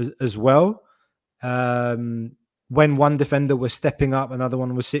as well. When one defender was stepping up, another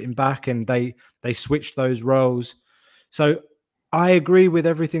one was sitting back, and they switched those roles. So I agree with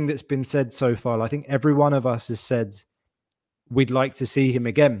everything that's been said so far. I think every one of us has said we'd like to see him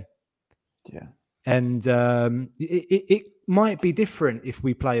again. Yeah. And it might be different if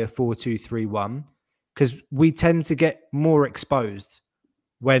we play a 4-2-3-1, because we tend to get more exposed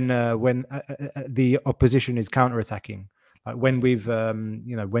when the opposition is counterattacking, like when we've when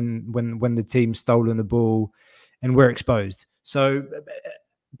the team's stolen the ball and we're exposed. So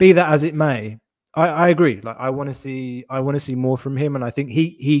be that as it may, I agree. Like I want to see more from him, and I think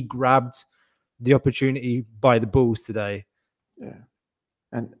he grabbed the opportunity by the balls today. Yeah,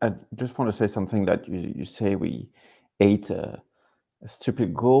 and I just want to say something that you say we ate a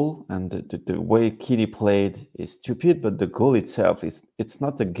stupid goal, and the way Kitty played is stupid, but the goal itself it's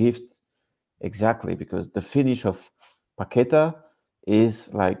not a gift exactly, because the finish of Paqueta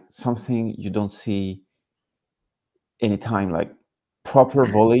is like something you don't see anytime, like proper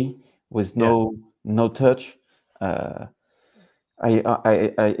volley with no touch. I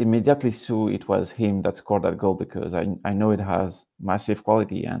immediately saw it was him that scored that goal, because I know it has massive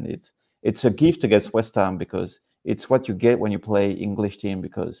quality, and it's a gift against West Ham, because it's what you get when you play English team,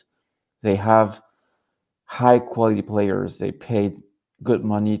 because they have high quality players. They paid good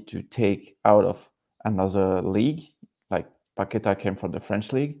money to take out of another league. Like Paqueta came from the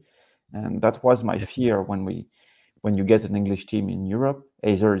French league, and that was my fear when you get an English team in Europe.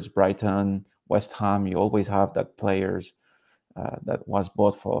 Either it's Brighton, West Ham. You always have that players that was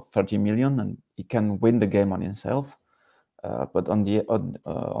bought for 30 million, and he can win the game on himself. But on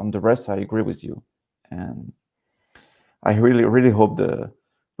the rest, I agree with you, and I really hope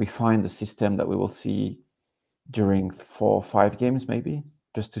we find the system that we will see during 4 or 5 games, maybe,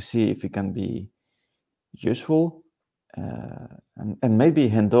 just to see if it can be useful. And maybe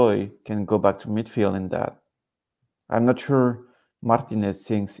Hendoy can go back to midfield in that. I'm not sure Martinez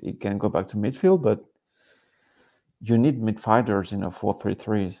thinks he can go back to midfield, but you need midfielders in a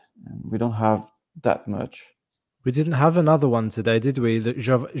 4-3-3, and we don't have that much. We didn't have another one today, did we?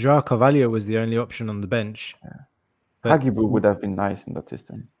 Joao Carvalho was the only option on the bench. Yeah. Hagibu would have been nice in that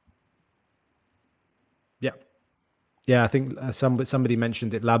system. Yeah, I think somebody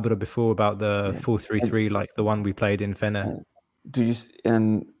mentioned it, Labra, before about the 4-3-3, like the one we played in Fener.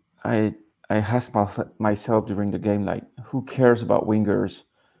 And I asked myself during the game, like, who cares about wingers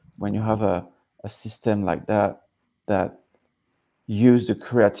when you have a system like that use the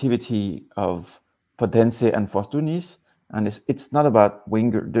creativity of Potense and Fortunis, and it's not about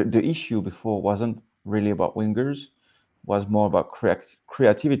winger. The issue before wasn't really about wingers, was more about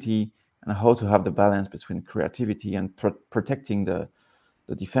creativity and how to have the balance between creativity and protecting the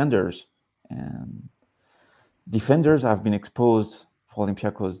defenders. And defenders have been exposed for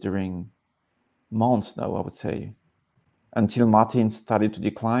Olympiacos during months now, I would say. Until Martin started to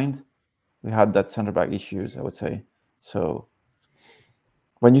decline, we had that center back issues, I would say. So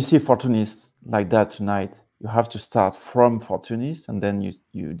when you see Fortunis like that tonight, you have to start from Fortunis, and then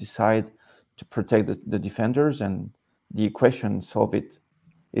you decide to protect the defenders, and the equation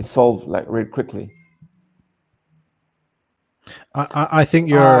it's solved like really quickly. I think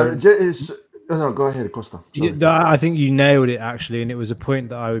you're. No, go ahead, Costa. I think you nailed it, actually, and it was a point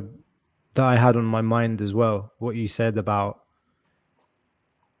that I had on my mind as well. What you said about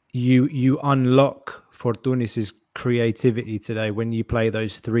you unlock Fortunis's creativity today when you play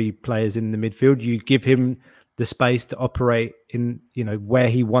those 3 players in the midfield. You give him the space to operate in where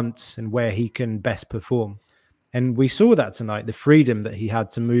he wants and where he can best perform. And we saw that tonight, the freedom that he had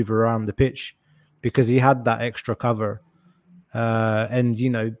to move around the pitch because he had that extra cover. And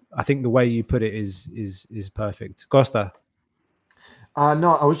I think the way you put it is perfect. Costa.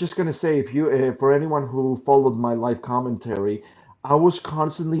 No, I was just gonna say, if you, for anyone who followed my live commentary, I was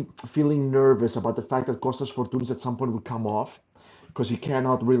constantly feeling nervous about the fact that Costas Fortounis at some point would come off because he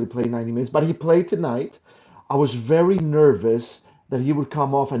cannot really play 90 minutes. But he played tonight. I was very nervous that he would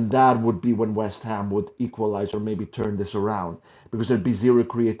come off, and that would be when West Ham would equalize or maybe turn this around because there'd be zero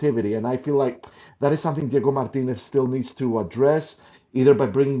creativity. And I feel like that is something Diego Martinez still needs to address, either by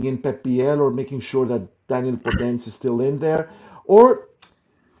bringing in Pep Biel or making sure that Daniel Podence is still in there. Or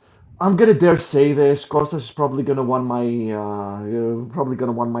I'm gonna dare say this, Costas is probably gonna want my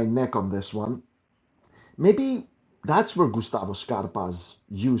neck on this one. Maybe that's where Gustavo Scarpa's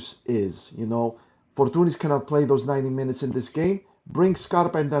use is. Fortunis cannot play those 90 minutes in this game. Bring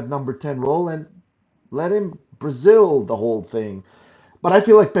Scarpa in that number 10 role and let him Brazil the whole thing. But I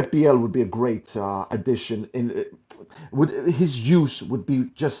feel like Pep Biel would be a great addition. His use would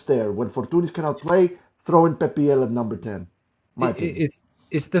be just there. When Fortunis cannot play, throw in Pep Biel at number 10.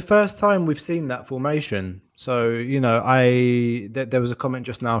 It's the first time we've seen that formation. So, there was a comment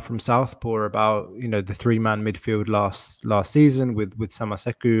just now from Southpaw about, the 3-man midfield last season with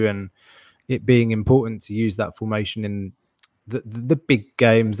Samaseku, and it being important to use that formation in the big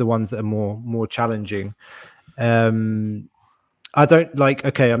games, the ones that are more challenging. I don't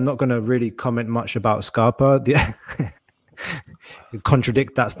I'm not going to really comment much about Scarpa.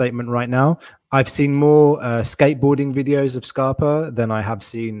 Contradict that statement right now. I've seen more skateboarding videos of Scarpa than I have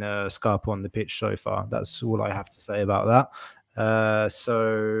seen Scarpa on the pitch so far. That's all I have to say about that.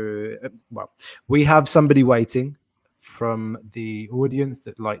 We have somebody waiting from the audience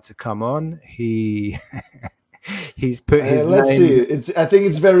that'd like to come on. He's put his let's name. see. I think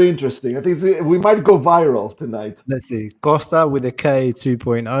it's very interesting. I think we might go viral tonight. Let's see. Costa with a K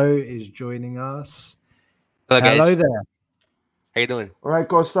 2.0 is joining us. Hello, guys. Hello there. How you doing? All right,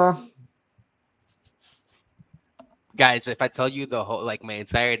 Costa. Guys, if I tell you the whole, my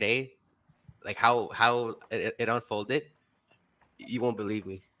entire day, how it unfolded, you won't believe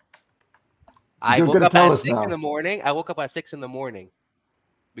me. I woke up at 6 in the morning. I woke up at 6 in the morning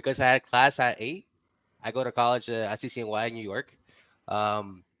because I had class at 8. I go to college at CCNY in New York.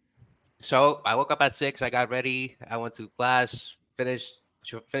 So I woke up at 6. I got ready. I went to class, finished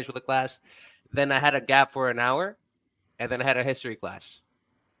with the class. Then I had a gap for an hour, and then I had a history class.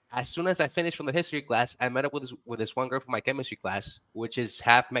 As soon as I finished from the history class, I met up with this one girl from my chemistry class, which is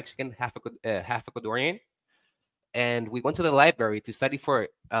half Mexican, half Ecuadorian. And we went to the library to study for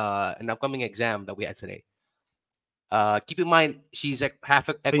an upcoming exam that we had today. Keep in mind, she's half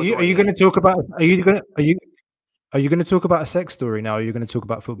Ecuadorian. Are you going to talk about? Are you going to talk about a sex story now? Or are you going to talk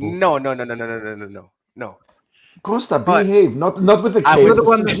about football? No. Costa, behave. Not with the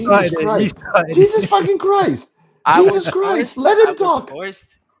case. Jesus Christ. Jesus fucking Christ. Jesus Christ. Let him talk.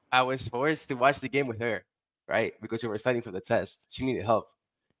 I was forced to watch the game with her, right? Because we were studying for the test. She needed help.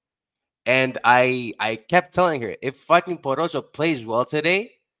 And I kept telling her, if fucking Poroso plays well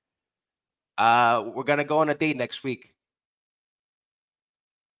today, we're going to go on a date next week.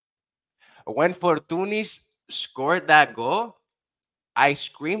 When Fortunis scored that goal, I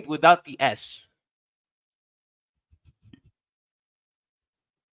screamed without the S.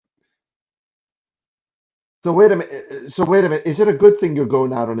 So wait a minute. Is it a good thing you're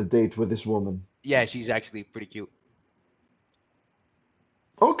going out on a date with this woman? Yeah, she's actually pretty cute.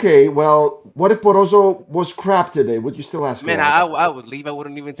 Okay, well, what if Poroso was crap today? Would you still ask her? Man, I would leave. I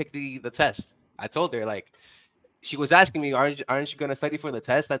wouldn't even take the test. I told her, she was asking me, aren't you going to study for the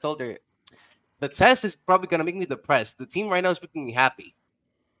test? I told her, the test is probably going to make me depressed. The team right now is making me happy.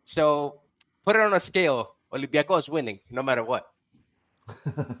 So put it on a scale. Olympiacos is winning, no matter what.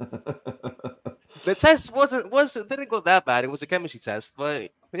 The test didn't go that bad. It was a chemistry test, but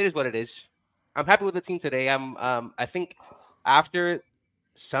it is what it is. I'm happy with the team today. I think after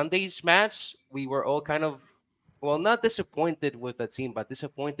Sunday's match, we were all kind of, not disappointed with the team, but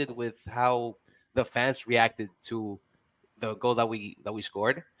disappointed with how the fans reacted to the goal that we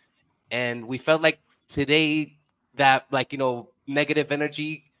scored. And we felt like today that negative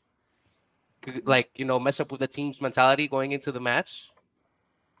energy could mess up with the team's mentality going into the match.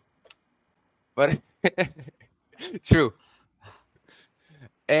 But true.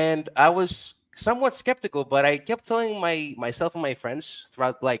 And I was somewhat skeptical, but I kept telling myself and my friends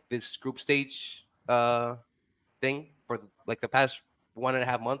throughout this group stage thing for the past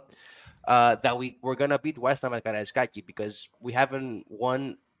 1.5 months that we're gonna beat West Ham at Karaiskaki because we haven't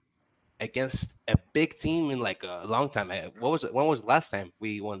won against a big team in a long time. When was the last time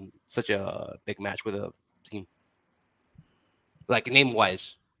we won such a big match with a team?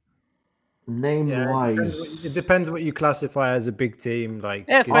 Name-wise. Name-wise. It depends what you classify as a big team.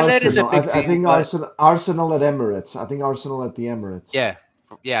 Arsenal. I think Arsenal at Emirates. I think Arsenal at the Emirates. Yeah,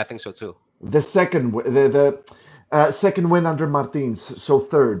 I think so too. The second win under Martins, so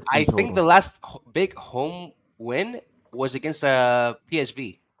third. I think the last big home win was against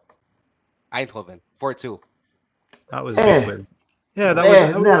PSV, Eindhoven, 4-2. That was a big win. Yeah, that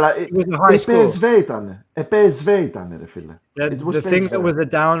was Nella, it was a high è score. PSV-tan. È PSV-tan, Refil. It was The thing that PSV. was a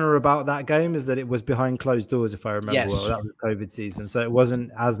downer about that game is that it was behind closed doors, if I remember well. Yes. That was COVID season, so it wasn't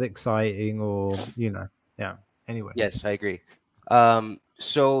as exciting, or yeah. Anyway, Yes, I agree.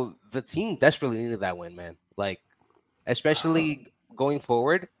 So the team desperately needed that win, man. Like, especially going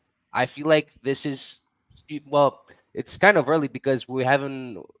forward, I feel like this is well, it's kind of early because we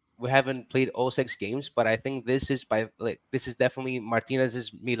haven't played all 6 games, but I think this is definitely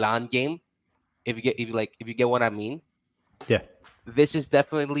Martinez's Milan game. If you get what I mean, yeah. this is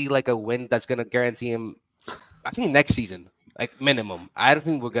definitely like a win that's gonna guarantee him. I think next season, like minimum. I don't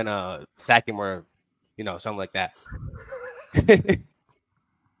think we're gonna sack him or something like that.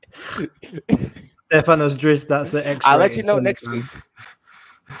 Stefanos Dris, that's an X. I'll let you know next week.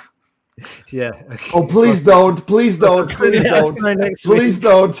 Yeah. Okay. Oh, please don't. Please don't. Please Let us don't. know next Please week.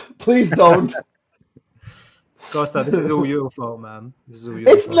 don't. Please don't. Costa, this is all your fault, man. This is all your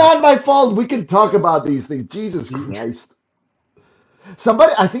It's fault. not my fault. We can talk about these things. Jesus Christ.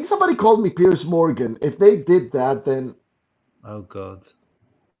 I think somebody called me Piers Morgan. If they did that, then Oh God.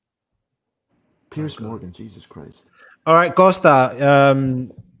 Piers God. Morgan, Jesus Christ. All right, Costa.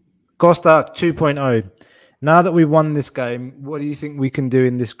 Costa 2.0. Now that we won this game, what do you think we can do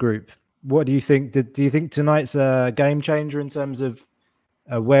in this group? What do you think? Do you think tonight's a game changer in terms of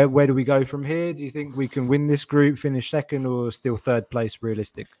where do we go from here? Do you think we can win this group, finish second, or still third place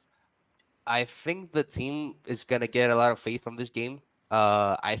realistic? I think the team is gonna get a lot of faith from this game.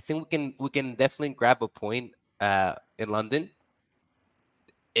 I think we can definitely grab a point in London.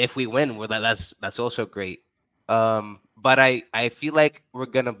 If we win, well, that's also great. But I feel like we're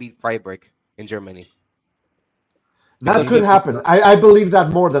gonna beat Freiburg in Germany That because could happen. I believe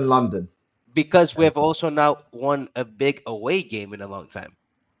that more than London. because we have also now won a big away game in a long time.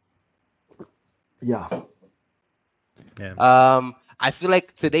 Yeah. Yeah. I feel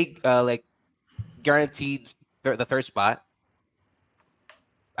like today, like guaranteed the third spot.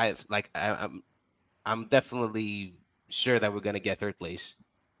 I'm definitely sure that we're gonna get third place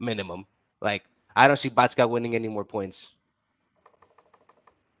minimum. Like I don't see Batska winning any more points.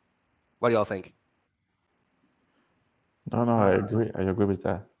 What do y'all think? No, I agree. I agree with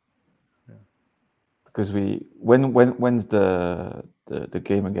that. Because when's the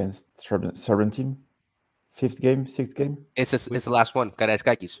game against Serbian team? 5th game, 6th game? It's the last one.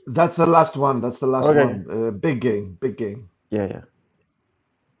 Karaiskakis. That's the last one. That's the last Okay. one. Big game. Big game. Yeah.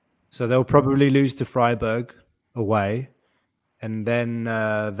 So they'll probably lose to Freiburg away, and then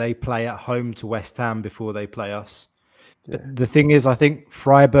they play at home to West Ham before they play us. Yeah. But the thing is, I think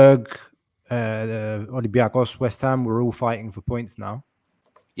Freiburg, Olympiacos, West Ham, we're all fighting for points now.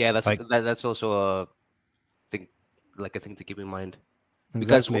 Yeah, that's Like- that's also a thing, like a thing to keep in mind.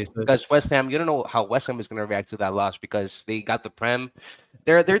 Exactly. Because West Ham, you don't know how West Ham is going to react to that loss because they got the Prem.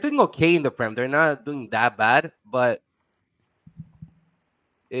 They're doing okay in the Prem. They're not doing that bad, but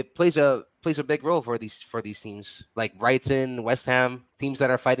it plays a big role for these teams like Brighton, West Ham, teams that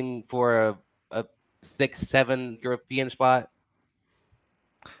are fighting for a 6-7 European spot.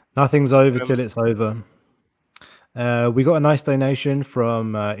 Nothing's over till it's over. We got a nice donation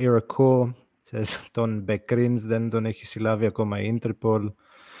from Irakor. Says Don Bekrins, then Don Ekisilavia come Interpol.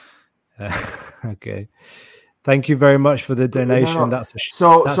 Okay. Thank you very much for the donation. No. That's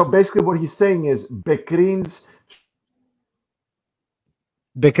So basically what he's saying is Bekrins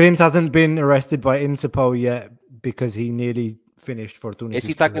hasn't been arrested by Interpol yet because he nearly finished Fortuna. Is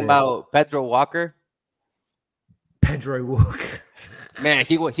he talking about Pedro Walker? Pedro Walker? Man,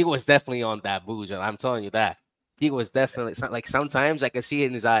 he was definitely on that booze. I'm telling you that. He was definitely like sometimes I can see it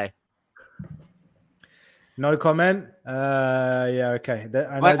in his eye. No comment. Yeah, okay.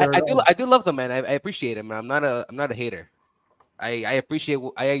 I do love the man. I appreciate him. I'm not a hater. I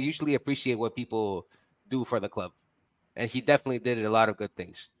usually appreciate what people do for the club, and he definitely did a lot of good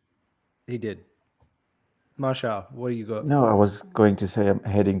things. He did. Marshall, what do you got? No, I was going to say I'm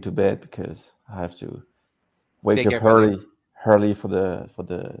heading to bed because I have to wake Take up care, brother. early for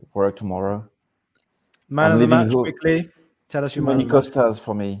the work tomorrow. Man I'm of the leaving match, quickly. Tell us Too your man many of the match. Costas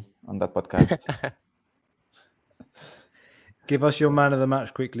for me on that podcast. Give us your man of the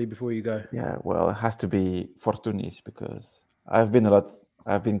match quickly before you go. Yeah, well, it has to be Fortunis because I've been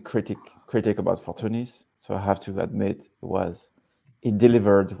critic about Fortunis, so I have to admit it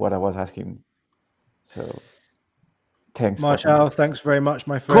delivered what I was asking. So thanks, Marshall, Fortunis. thanks very much,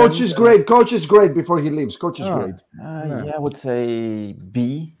 my friend. Coach is great. Coach is great before he leaves. Coach is Oh. great. Yeah, I would say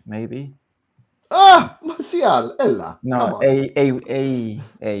B maybe. Martial, Ella. No, Come on. A.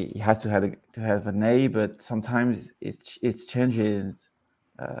 It has to have an A, but sometimes it changes.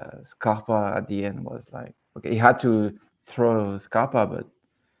 Scarpa at the end was like, okay, he had to throw Scapa, but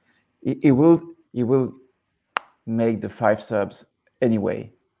it will make the 5 subs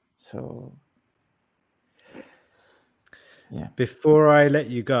anyway. So yeah. Before I let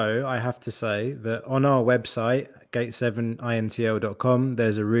you go, I have to say that on our website, gate7intl.com,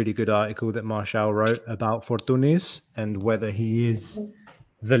 there's a really good article that Marshall wrote about Fortunis and whether he is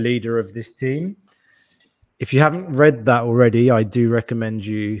the leader of this team. If you haven't read that already, I do recommend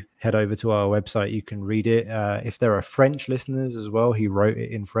you head over to our website. You can read it. If there are French listeners as well, he wrote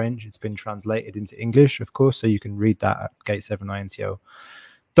it in French. It's been translated into English, of course, so you can read that at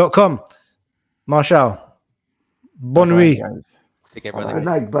gate7intl.com. Marshall, bonne nuit. Take care, brother. Good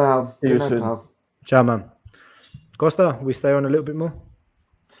night, pal. See you Good night, soon. pal. Ciao, man. Costa, we stay on a little bit more?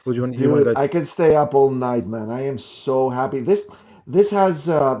 Or do you want to Dude, go? I can stay up all night, man. I am so happy. This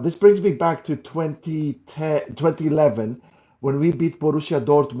brings me back to 2010, 2011 when we beat Borussia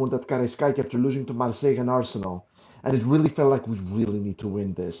Dortmund at Karaiskaki after losing to Marseille and Arsenal. And it really felt like we really need to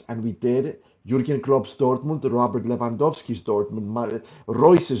win this. And we did. Jurgen Klopp's Dortmund, Robert Lewandowski's Dortmund,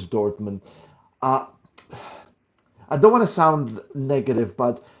 Royce's Dortmund. I don't want to sound negative,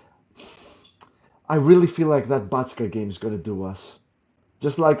 but I really feel like that Batska game is going to do us.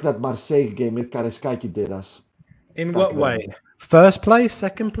 Just like that Marseille game at Karaiskaki did us. In what way? First place,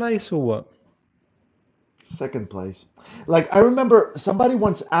 second place, or what? Second place. Like, I remember somebody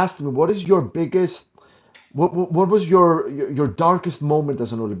once asked me, what is your biggest, what was your darkest moment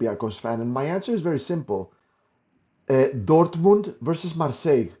as an Olympiacos fan? And my answer is very simple. Dortmund versus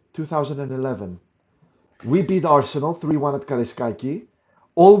Marseille, 2011. We beat Arsenal 3-1 at Karaiskaki.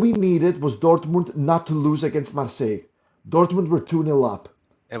 All we needed was Dortmund not to lose against Marseille. Dortmund were 2-0 up.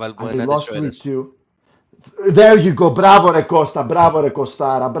 And And they lost 3-2. There you go. Bravo Recosta. Bravo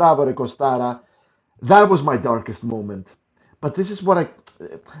Recostara. Bravo Recostara. That was my darkest moment. But this is what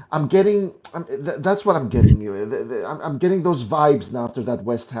I'm getting. That's what I'm getting. I'm getting those vibes now after that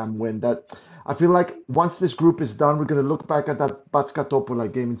West Ham win. That I feel like once this group is done, we're going to look back at that Batska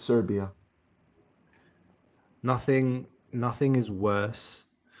Topola game in Serbia. Nothing is worse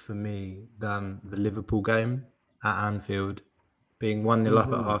for me than the Liverpool game at Anfield, being 1-0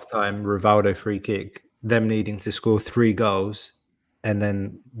 up at half-time, Rivaldo free kick, them needing to score 3 goals, and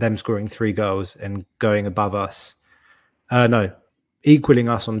then them scoring 3 goals and going above us. Equaling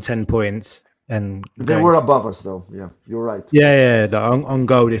us on 10 points. And they were above us, though. Yeah, you're right. Yeah. On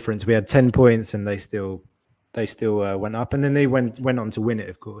goal difference, we had 10 points, and they still went up, and then they went on to win it,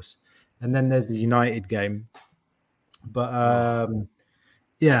 of course. And then there's the United game. But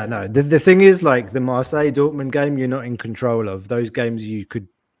the thing is, like the Marseille Dortmund game, you're not in control of. Those games you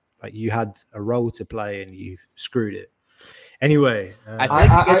had a role to play and you screwed it. Anyway,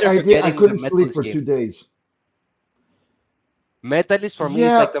 I couldn't sleep for 2 days. Metalist for me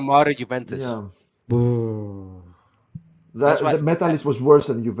is like the modern Juventus. Yeah. The Metalist was worse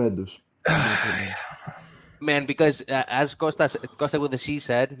than Juventus. Man, because as Costa with the C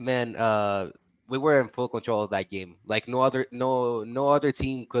said, man, we were in full control of that game. Like no other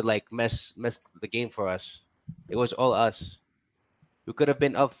team could like mess the game for us. It was all us. We could have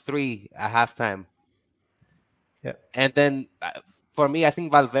been up 3 at halftime. Yeah. And then for me, I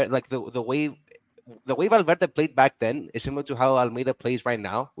think Valverde, like the way Valverde played back then is similar to how Almeida plays right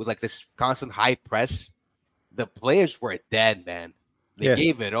now with like this constant high press. The players were dead, man. They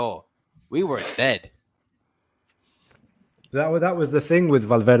gave it all. We were dead. That was the thing with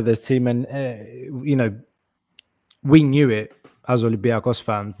Valverde's team, and we knew it as Olympiacos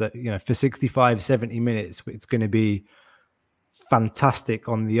fans that for 65, 70 minutes it's going to be fantastic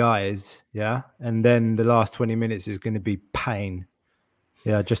on the eyes, and then the last 20 minutes is going to be pain,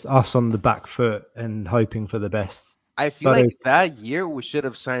 just us on the back foot and hoping for the best. I feel like that year we should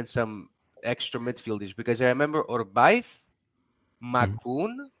have signed some extra midfielders because I remember Orbaiz,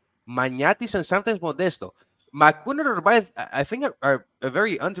 Makun, Magnatis, and sometimes Modesto. Makun and Orbaiz, I think, are a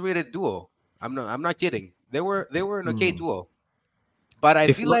very underrated duo. I'm not kidding. They were an okay duo, but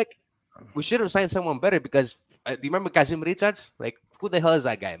I feel like we should have signed someone better because do you remember Kazim Richards? Like, who the hell is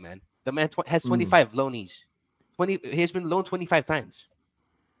that guy, man? The man has 25 loanees. He has been loaned 25 times.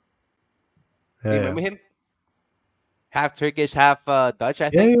 Do you remember him? Half Turkish, half Dutch, I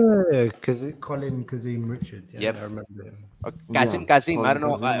think. Yeah. Kazim Richards. Yeah, I remember him. Kazim. I don't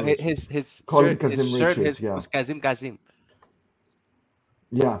know. His shirt was Kazim.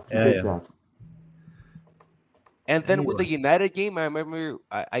 Yeah, he did that. And then with the United game, I remember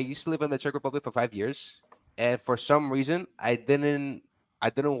I used to live in the Czech Republic for 5 years, and for some reason I didn't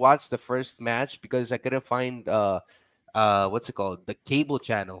watch the first match because I couldn't find what's it called, the cable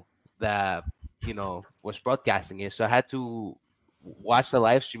channel that was broadcasting it. So I had to watch the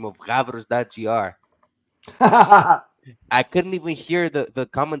live stream of Gavros.gr. I couldn't even hear the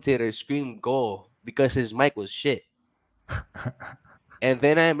commentator scream goal because his mic was shit. And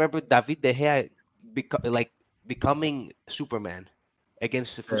then I remember David De Gea becoming Superman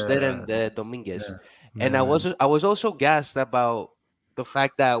against Fuster and Dominguez. And I was also gassed about the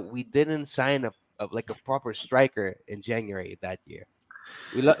fact that we didn't sign a proper striker in January that year.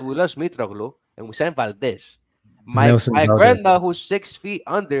 We lost Mitroglou and we signed Valdez. My Nelson Valdez. grandma, who's 6 feet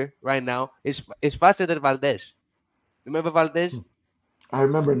under right now, is faster than Valdez. Remember Valdez? I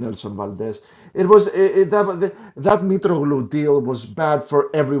remember Nelson Valdez. It was that Mitroglou deal was bad for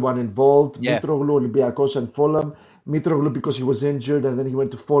everyone involved. Yeah. Mitroglou, Olympiacos, and Fulham. Mitroglou because he was injured, and then he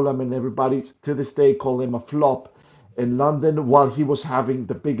went to Fulham, and everybody to this day call him a flop in London while he was having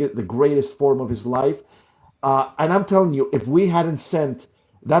the greatest form of his life. And I'm telling you, if we hadn't sent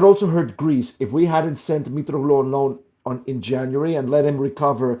that, also hurt Greece. If we hadn't sent Mitroglou on loan in January and let him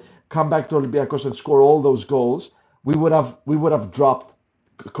recover, come back to Olympiacos and score all those goals, we would have dropped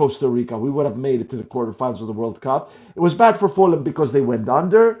Costa Rica. We would have made it to the quarterfinals of the World Cup. It was bad for Fulham because they went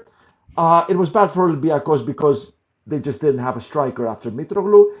under. It was bad for Olympiacos because they just didn't have a striker after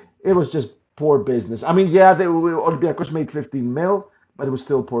Mitroglou. It was just poor business. I mean, yeah, Olympiacos made 15 mil, but it was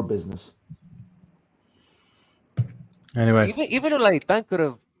still poor business. Anyway, Even Olaitan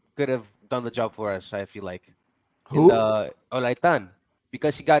could have done the job for us. I feel like Who? Olaitan,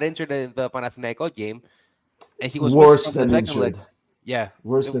 because he got injured in the Panathinaikos game, and he was Worse missing from than the second leg. injured. Yeah,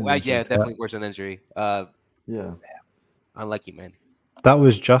 Worse than yeah, injured. definitely worse than injury. Yeah. Unlucky, man. that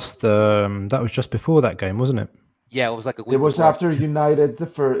was just before that game, wasn't it? Yeah, it was like a week. It was before. after United.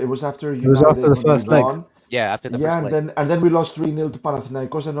 It was after United. It was after the when first we leg. won. Yeah, after the Yeah, first and leg. then we lost 3-0 to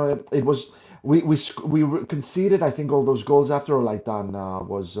Panathinaikos, and it was we conceded, I think, all those goals after Olaitan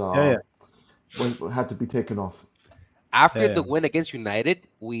had to be taken off. After Yeah. the win against United,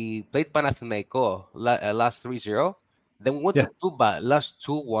 we played Panathinaikos, lost 3-0. Then we went Yeah. to Tuba, lost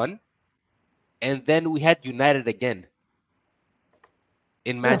 2-1. And then we had United again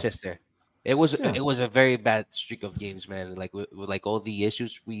in Manchester. It was a very bad streak of games, man. Like with like all the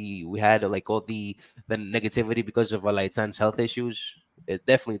issues we had, like all the negativity because of Olaitan's health issues, it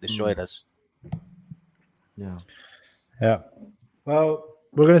definitely destroyed us. Yeah. Yeah. Well,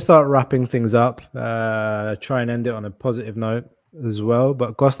 we're going to start wrapping things up. Try and end it on a positive note as well.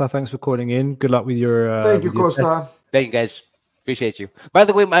 But Costa, thanks for calling in. Good luck with your. Thank you, with your test. Costa. Thank you, guys. Appreciate you. By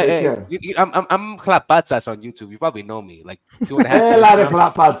the way, Take care. I'm Klapatsas on YouTube. You probably know me. Like 2.5 years Έλα ρε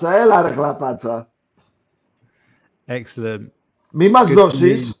now. χλαπάτσα. Excellent. Μη μας Good to δώσεις.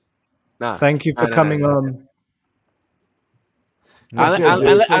 meet Nah. Thank you for coming on. That's it,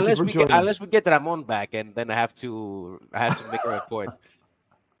 dude. Thank you for joining. Unless we get Ramon back, and then I have to make a report.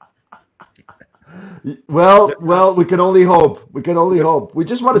 Well, we can only hope. We can only hope. We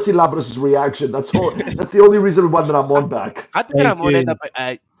just want to see Labros' reaction. That's all. That's the only reason we want Ramon back. How did Ramon end up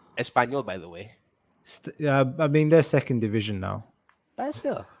at Espanyol, by the way? I mean, they're second division now. But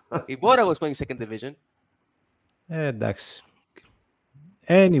still, Ibora was playing second division. Yeah, that's.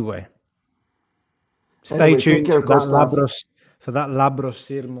 Anyway, stay Anyway, tuned take care, for that Labros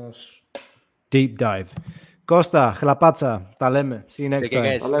Sirmos deep dive. Costa, Chlapatsa, ta λέμε. See you next Take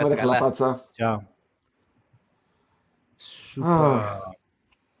care, time. guys. Τα λέμε ρε Basta καλά. χλαπάτσα. Ciao. Super.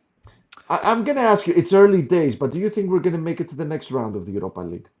 I'm going to ask you, it's early days, but do you think we're going to make it to the next round of the Europa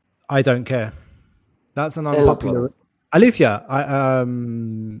League? I don't care. That's an unpopular. Alifia,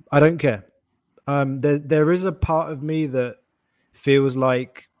 I don't care. There is a part of me that feels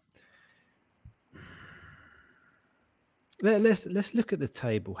like let's look at the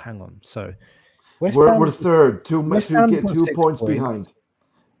table. Hang on. So We're third, two West Ham got 2 6 points points. behind.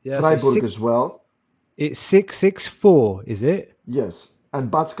 Yeah, so Freiburg as well. It's 6-6-4, is it? Yes. And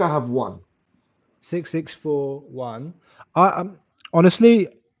Batska have 1. 6-6-4-1. I'm honestly,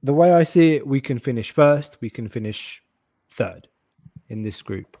 the way I see it, we can finish first. We can finish third in this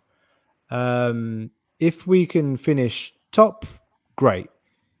group. If we can finish top, great.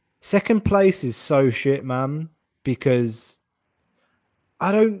 Second place is so shit, man, because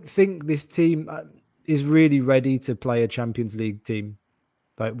I don't think this team is really ready to play a Champions League team.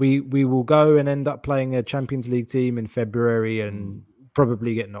 Like we will go and end up playing a Champions League team in February and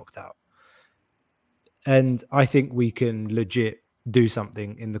probably get knocked out. And I think we can legit do something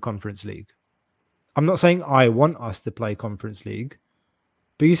in the Conference League. I'm not saying I want us to play Conference League,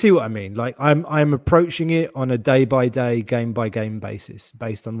 but you see what I mean? Like I'm approaching it on a day-by-day, game-by-game basis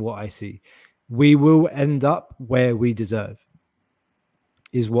based on what I see. We will end up where we deserve,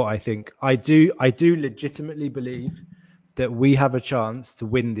 is what I think. I do legitimately believe that we have a chance to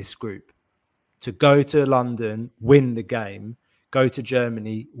win this group, to go to London, win the game, go to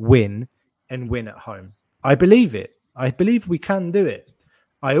Germany, win, and win at home. I believe it. I believe we can do it.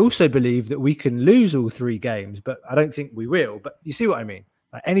 I also believe that we can lose all 3 games, but I don't think we will. But you see what I mean?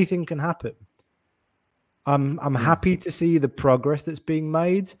 Like, anything can happen. I'm happy to see the progress that's being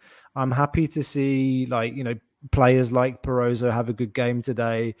made. I'm happy to see, like, you know, players like Perozo have a good game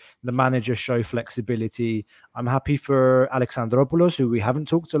today. The manager show flexibility. I'm happy for Alexandropoulos, who we haven't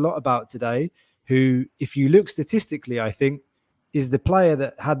talked a lot about today, who, if you look statistically, I think is the player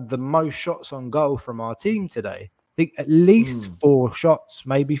that had the most shots on goal from our team today. I think at least 4 shots,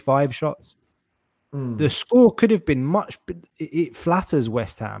 maybe 5 shots. The score could have been much, but it flatters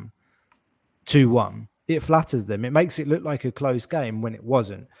West Ham 2-1. It flatters them. It makes it look like a close game when it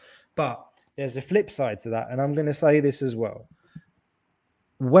wasn't. But there's a flip side to that, and I'm going to say this as well.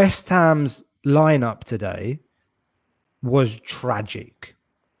 West Ham's lineup today was tragic.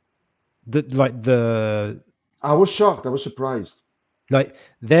 I was shocked. I was surprised. Like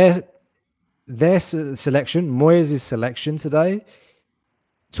their selection, Moyes' selection today.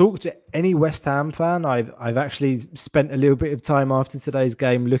 Talk to any West Ham fan. I've actually spent a little bit of time after today's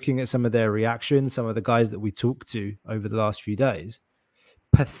game looking at some of their reactions, some of the guys that we talked to over the last few days.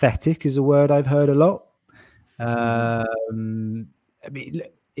 Pathetic is a word I've heard a lot. I mean,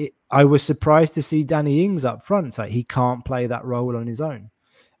 I was surprised to see Danny Ings up front. Like, he can't play that role on his own.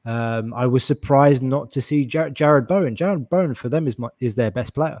 I was surprised not to see Jared Bowen. Jared Bowen for them is their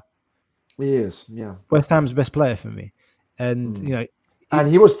best player. He is, yeah. West Ham's best player for me, and you know. And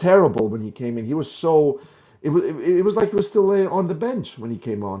he was terrible when he came in. He was so. It was like he was still on the bench when he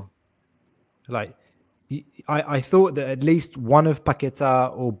came on. Like, I thought that at least one of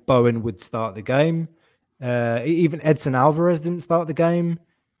Paqueta or Bowen would start the game. Even Edson Alvarez didn't start the game.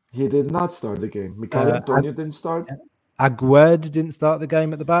 He did not start the game. Michael Antonio didn't start. Aguerd didn't start the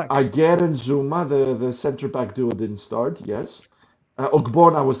game at the back. Aguerd and Zuma, the centre back duo, didn't start. Yes.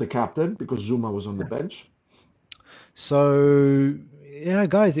 Ogbonna was the captain because Zuma was on the bench. So yeah,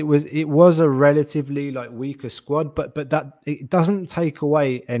 guys, it was a relatively like weaker squad, but that it doesn't take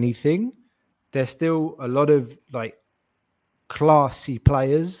away anything. There's still a lot of like classy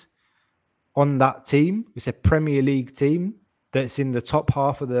players on that team. It's a Premier League team that's in the top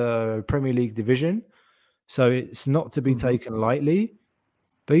half of the Premier League division, so it's not to be taken lightly.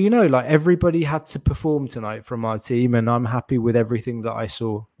 But you know, like, everybody had to perform tonight from our team, and I'm happy with everything that I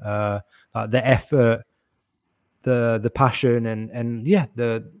saw. Like the effort, the passion, and yeah,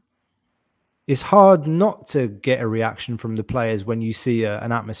 it's hard not to get a reaction from the players when you see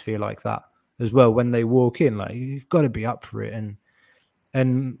an atmosphere like that as well. When they walk in, like, you've got to be up for it,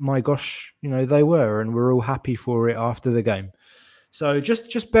 and my gosh, you know, they were, and we're all happy for it after the game. So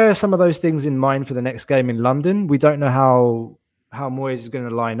just bear some of those things in mind for the next game in London. We don't know how Moyes is going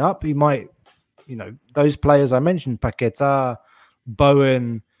to line up. He might, you know, those players I mentioned, Paqueta,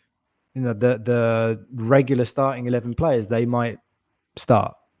 Bowen, you know, the regular starting 11 players, they might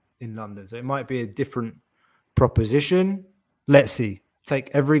start in London. So it might be a different proposition. Let's see.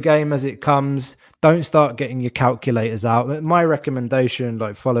 Take every game as it comes. Don't start getting your calculators out. My recommendation,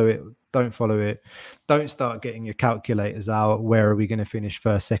 like, follow it, don't follow it. Don't start getting your calculators out. Where are we going to finish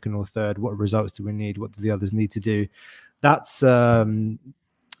first, second, or third? What results do we need? What do the others need to do? That's it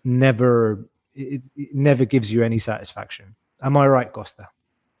never gives you any satisfaction. Am I right, Costa?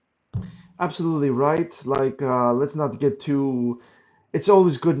 Absolutely right. Like, let's not get too. It's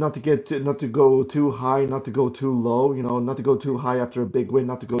always good not to go too high, not to go too low. You know, not to go too high after a big win,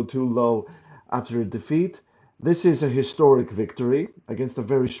 not to go too low after a defeat. This is a historic victory against a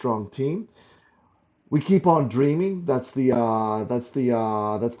very strong team. We keep on dreaming. That's the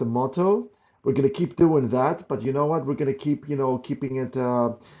motto. We're gonna keep doing that. But you know what? We're gonna keep, keeping it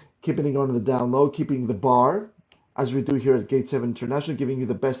on the down low, keeping the bar, as we do here at Gate 7 International, giving you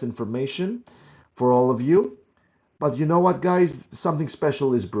the best information for all of you. But you know what, guys? Something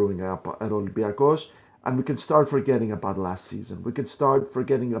special is brewing up at Olympiacos, and we can start forgetting about last season. We can start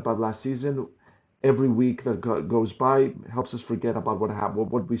forgetting about last season. Every week that goes by helps us forget about what happened,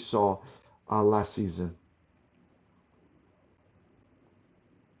 what we saw last season.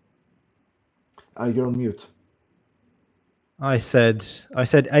 You're on mute. I said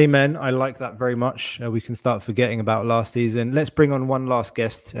amen. I like that very much. We can start forgetting about last season. Let's bring on one last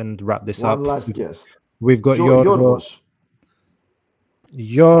guest and wrap this up. One last guest. We've got Yorgos.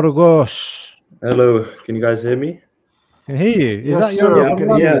 Yorgos. Hello, can you guys hear me? Can hear you. Is Yes, that sir, Yorgos? we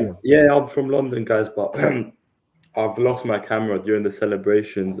can hear you. Yeah, I'm from London, guys, but I've lost my camera during the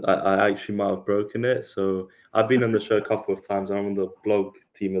celebrations. I actually might have broken it, so I've been on the show a couple of times. I'm on the blog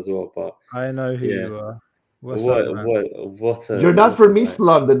team as well, but I know who yeah. you are. What's up, man? You're not from East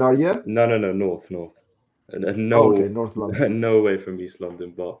London, are you? No, north. No, Oh, okay, North London. no way from East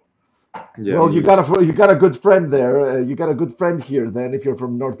London, but Yeah, Well, you got a good friend there. You got a good friend here. Then, if you're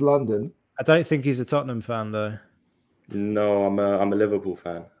from North London. I don't think he's a Tottenham fan though. no, I'm a Liverpool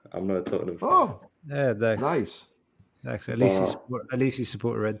fan. I'm not a Tottenham fan. Oh, Yeah, nice. At least you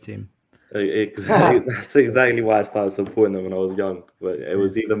support a red team. That's exactly why I started supporting them when I was young. But it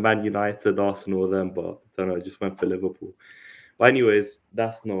was either Man United, Arsenal, or them. But I don't know, I just went for Liverpool. But anyways,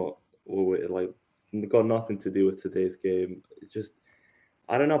 that's not what we're like. Got nothing to do with today's game. It's just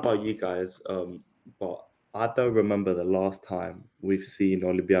I don't know about you guys, but I don't remember the last time we've seen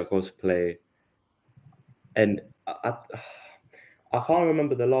Olympiacos play, and I can't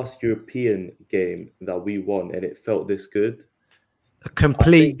remember the last European game that we won and it felt this good. A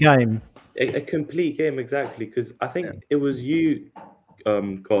complete game. A complete game, exactly. Because I think it was you,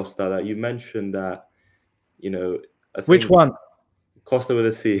 Costa, that you mentioned that, Which one? Costa with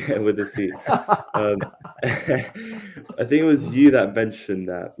a C, with a C. I think it was you that mentioned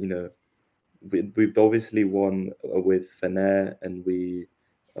that, we've obviously won with Fener and we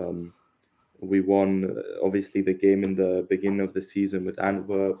won obviously the game in the beginning of the season with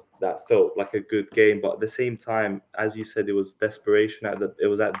Antwerp. That felt like a good game, but at the same time, as you said, it was desperation it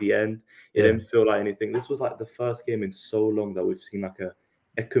was at the end. It didn't feel like anything. This was like the first game in so long that we've seen like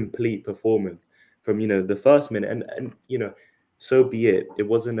a complete performance from the first minute, and so be it. It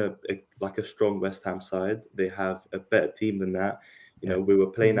wasn't like a strong West Ham side. They have a better team than that. We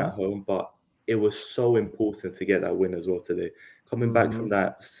were playing at home, but it was so important to get that win as well today. Coming back from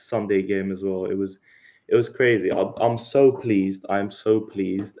that Sunday game as well, it was crazy. I'm so pleased. I'm so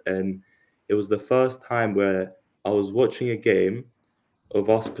pleased, and it was the first time where I was watching a game of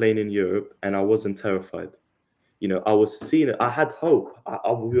us playing in Europe, and I wasn't terrified. I was seeing it. I had hope.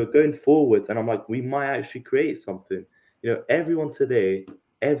 We were going forwards, and I'm like, we might actually create something. Everyone today,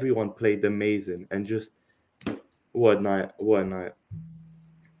 everyone played amazing, and just what a night! What a night!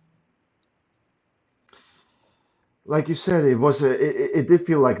 Like you said, it did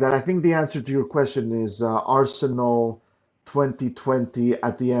feel like that. I think the answer to your question is Arsenal 2020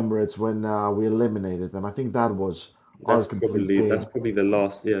 at the Emirates when we eliminated them. I think that was our complete game. That's probably the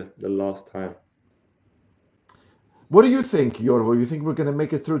last time. What do you think, Yorgo? You think we're going to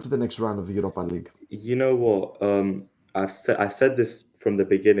make it through to the next round of the Europa League? You know what? I said this from the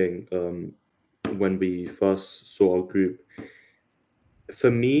beginning when we first saw our group. For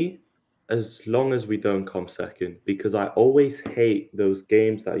me, as long as we don't come second, because I always hate those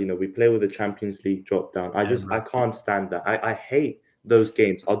games that we play with the Champions League drop down. I can't stand that. I hate those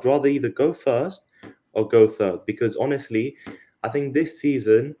games. I'd rather either go first or go third, because honestly, I think this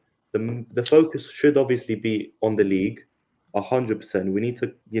season the focus should obviously be on the league, 100%. We need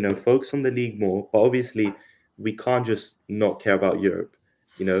to focus on the league more, but obviously we can't just not care about Europe.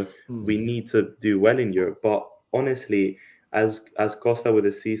 We need to do well in Europe, but honestly, as Costa with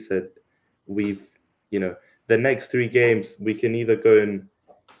a C said, we've the next 3 games we can either go and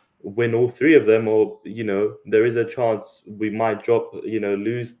win all 3 of them, or there is a chance we might drop,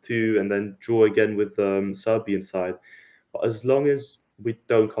 lose 2 and then draw again with Serbian side. But as long as we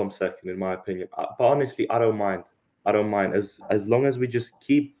don't come second, in my opinion, but honestly, I don't mind. As long as we just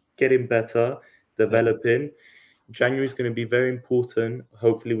keep getting better, developing. January is going to be very important.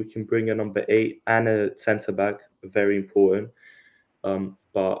 Hopefully, we can bring a number 8 and a centre back. Very important.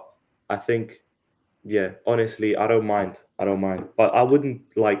 But I think, honestly, I don't mind. But I wouldn't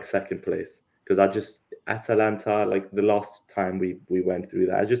like second place, because Atalanta, like the last time we went through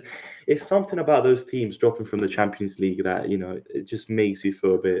that, it's something about those teams dropping from the Champions League that it just makes you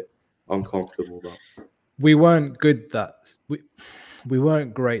feel a bit uncomfortable about. We weren't good we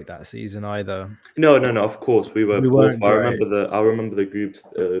weren't great that season either. No. Of course, we weren't great. I remember the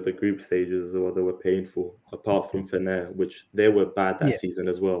group stages as well. They were painful. Apart from Fener, which they were bad that season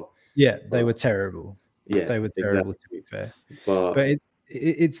as well. Yeah, they were terrible. Yeah, they were terrible, exactly. to be fair. But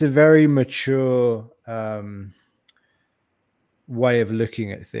it's a very mature way of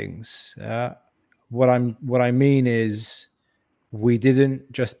looking at things. What I mean is, we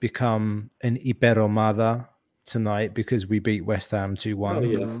didn't just become an Iberomada tonight because we beat West Ham 2-1. Oh,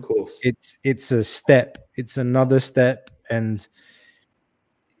 yeah, of course. It's a step. It's another step. And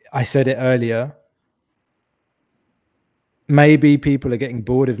I said it earlier, maybe people are getting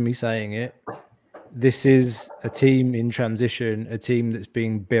bored of me saying it. This is a team in transition, a team that's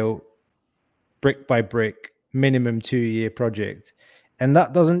being built brick by brick, minimum 2-year project. And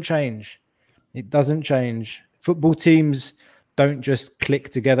that doesn't change. It doesn't change. Football teams don't just click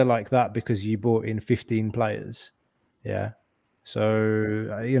together like that because you brought in 15 players. Yeah. So,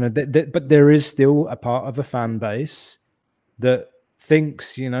 but there is still a part of a fan base that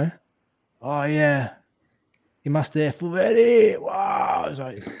thinks, oh yeah, he must have Fulveri. Wow. It's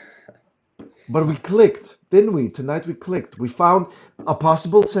like, But we clicked, didn't we? Tonight we clicked. We found a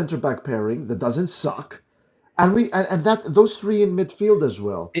possible center back pairing that doesn't suck, and that those three in midfield as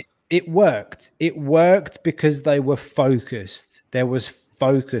well. It worked. It worked because they were focused. There was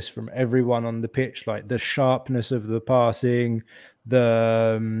focus from everyone on the pitch, like the sharpness of the passing,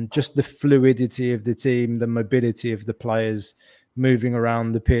 the just the fluidity of the team, the mobility of the players moving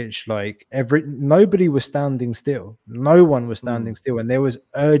around the pitch. Like nobody was standing still. No one was standing still, and there was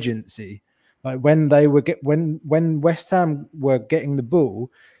urgency. Like when they were when West Ham were getting the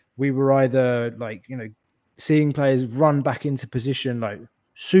ball, we were either like seeing players run back into position like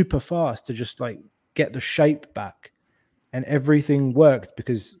super fast to just like get the shape back, and everything worked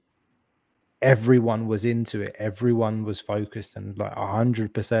because everyone was into it. Everyone was focused and like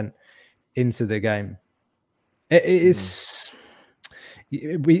 100% into the game. It's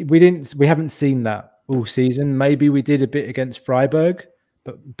we haven't seen that all season. Maybe we did a bit against Freiburg,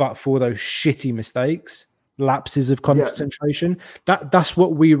 but for those shitty mistakes, lapses of concentration, that's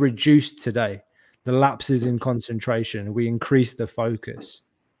what we reduced today. The lapses in concentration, we increased the focus,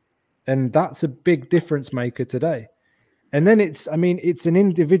 and that's a big difference maker today. And then it's an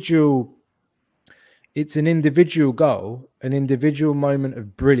individual goal, an individual moment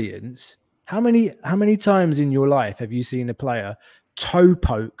of brilliance. How many times in your life have you seen a player toe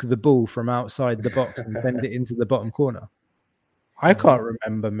poke the ball from outside the box and send it into the bottom corner? I can't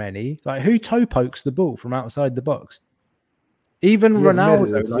remember many. Like, who toe pokes the ball from outside the box? Even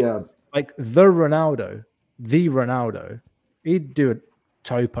Ronaldo, like the Ronaldo, he'd do a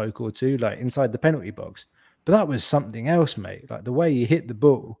toe poke or two, like inside the penalty box. But that was something else, mate. Like the way he hit the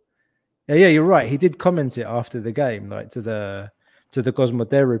ball. Yeah, you're right. He did comment it after the game, like to the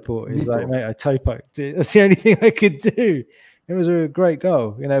Cosmote report. He's like, mate, I toe poked it. That's the only thing I could do. It was a great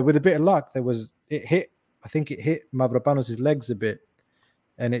goal. With a bit of luck, I think it hit Mavropanos' legs a bit,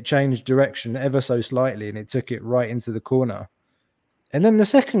 and it changed direction ever so slightly, and it took it right into the corner. And then the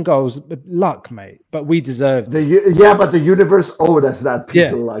second goal's luck, mate. But we deserved it. But the universe owed us that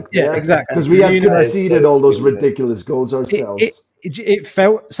piece of luck. Yeah, exactly. Because we had conceded all those ridiculous goals ourselves. It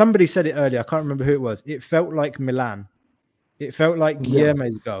felt, somebody said it earlier, I can't remember who it was. It felt like Milan. It felt like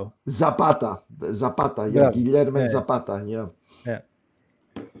Guilherme's goal. Zapata, Guilherme Zapata, Yeah.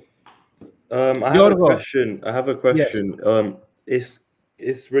 I have a question. Yes.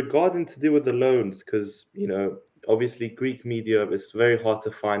 It's regarding to do with the loans, because obviously Greek media, it's very hard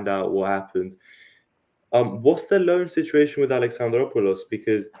to find out what happened. What's the loan situation with Alexandropoulos?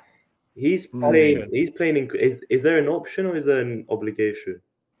 Because he's playing. Is there an option or is there an obligation?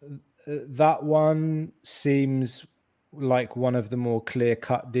 That one seems like one of the more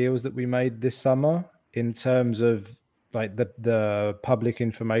clear-cut deals that we made this summer in terms of like the public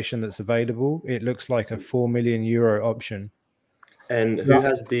information that's available. It looks like a €4 million option. And who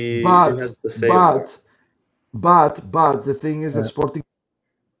has the say? But the thing is that Sporting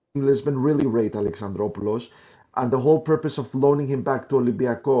Lisbon really rate Alexandropoulos, and the whole purpose of loaning him to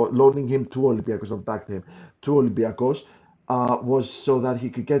Olympiakos, was so that he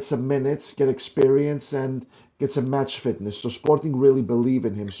could get some minutes, get experience, and get some match fitness. So Sporting really believe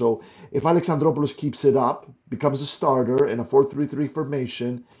in him. So if Alexandropoulos keeps it up, becomes a starter in a 4-3-3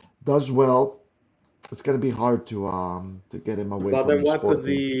 formation, does well, it's going to be hard to get him away. But from then why Sporting. put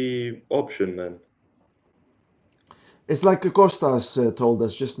the option then? It's like Kostas told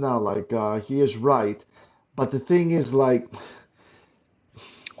us just now. Like he is right, but the thing is, like,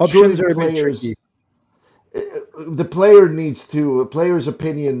 options are a bit tricky. The player's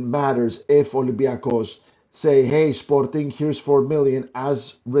opinion matters. If Olympiacos say, "Hey, Sporting, here's 4 million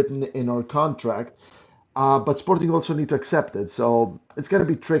as written in our contract," but Sporting also need to accept it. So it's going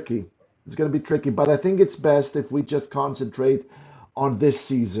to be tricky. But I think it's best if we just concentrate on this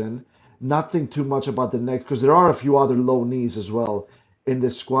season, not think too much about the next, because there are a few other loanees as well in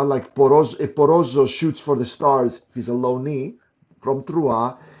this squad. Like if Porozzo shoots for the Stars, he's a loanee from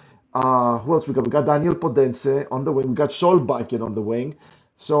Troyes. Who else we got? We got Daniel Podense on the wing. We got Solbakken on the wing.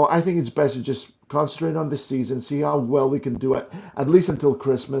 So I think it's best to just concentrate on this season, see how well we can do it, at least until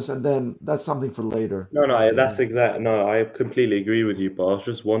Christmas, and then that's something for later. No, I completely agree with you, but I was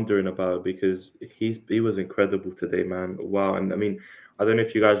just wondering about it because he was incredible today, man. Wow. And I mean, I don't know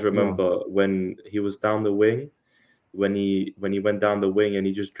if you guys remember when he was down the wing, when he went down the wing and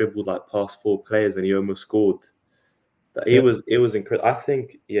he just dribbled like past 4 players and he almost scored. It was incredible. I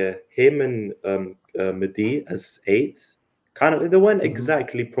think him and Mehdi as 8, kind of, they weren't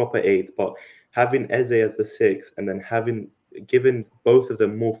exactly proper 8, but having Eze as the 6 and then given both of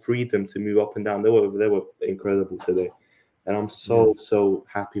them more freedom to move up and down, they were incredible today. And I'm so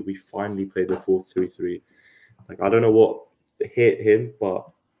happy we finally played the 4-3-3. Like, I don't know what hit him, but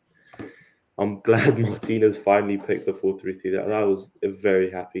I'm glad Martinez finally picked the 4-3-3. That was a very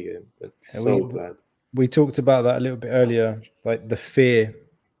happy game. So glad. We talked about that a little bit earlier, like the fear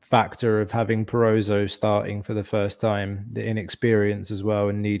factor of having Porozzo starting for the first time, the inexperience as well,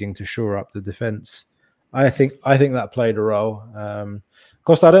 and needing to shore up the defense. I think that played a role.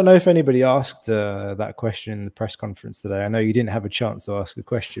 Costa, I don't know if anybody asked that question in the press conference today. I know you didn't have a chance to ask a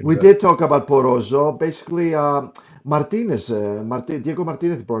question. We did talk about Porozzo. Basically, Diego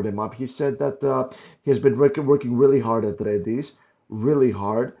Martinez brought him up. He said that he has been working really hard at Redis, really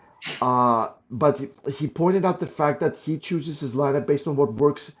hard. But he pointed out the fact that he chooses his lineup based on what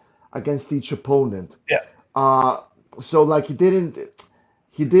works against each opponent. Yeah. So like he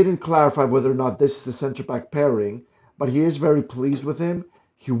didn't clarify whether or not this is the center back pairing, but he is very pleased with him.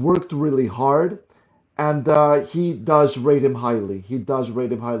 He worked really hard, and he does rate him highly. He's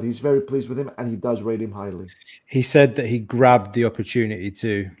very pleased with him, and he does rate him highly. He said that he grabbed the opportunity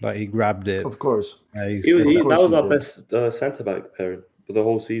too. Like he grabbed it. Of course. That was our best centre back pairing for the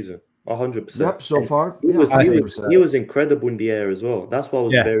whole season. 100%. Yep, so far. He was incredible in the air as well. That's what I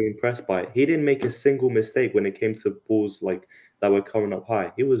was very impressed by. He didn't make a single mistake when it came to balls like that were coming up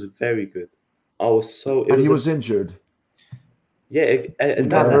high. He was very good. He was injured. Yeah,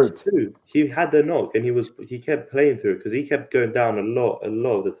 and that's true. He had the knock, and he kept playing through it because he kept going down a lot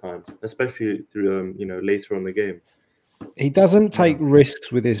of the time, especially through later on the game. He doesn't take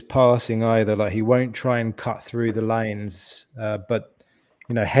risks with his passing either. Like he won't try and cut through the lanes, but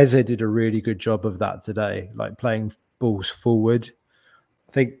Heze did a really good job of that today, like playing balls forward.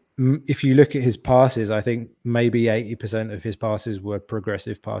 I think if you look at his passes, I think maybe 80% of his passes were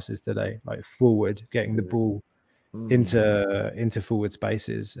progressive passes today, like forward, getting the ball into forward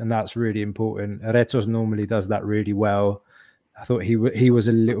spaces, and that's really important. Retos normally does that really well. I thought he was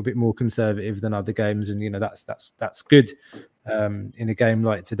a little bit more conservative than other games, and that's good in a game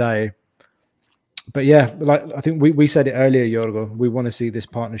like today. But yeah, like I think we said it earlier, Yorgo, we want to see this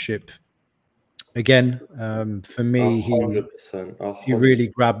partnership again. For me, 100%. He really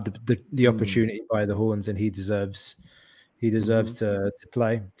grabbed the opportunity by the horns, and he deserves to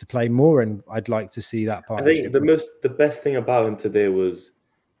play more, and I'd like to see that partnership. I think the best thing about him today was,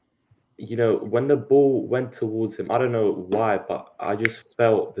 when the ball went towards him, I don't know why, but I just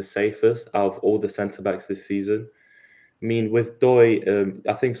felt the safest out of all the centre backs this season. I mean, with Doi,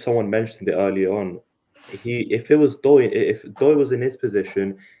 I think someone mentioned it earlier on. If Doi was in his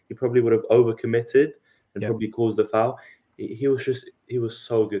position, he probably would have overcommitted and probably caused a foul. He was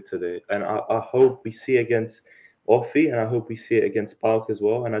so good today, and I hope we see against Offie, and I hope we see it against Park as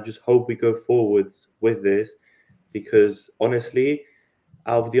well. And I just hope we go forwards with this, because honestly,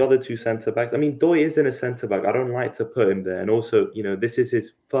 out of the other two centre backs, I mean, Doi isn't a centre back. I don't like to put him there, and also, this is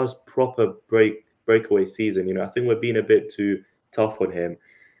his first proper breakaway season. I think we're being a bit too tough on him,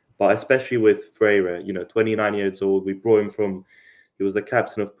 but especially with Freire, 29 years old. We brought him he was the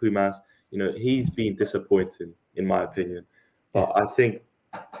captain of Pumas. He's been disappointing in my opinion, but I think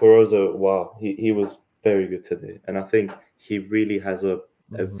Porozzo, wow, he was very good today, and I think he really has a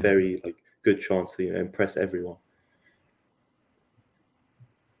very good chance to impress everyone.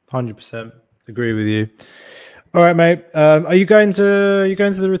 100% agree with you. All right, mate. Are you going to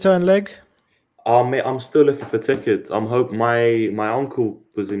the return leg? Mate, I'm still looking for tickets. I'm hope my uncle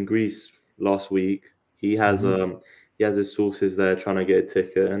was in Greece last week. He has his sources there trying to get a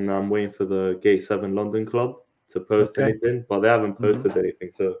ticket, and I'm waiting for the Gate 7 London Club to post anything, but they haven't posted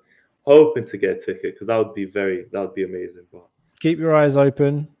anything. So hoping to get a ticket, because that would be amazing. But keep your eyes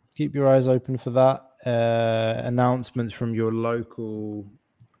open. Keep your eyes open for that. Announcements from your local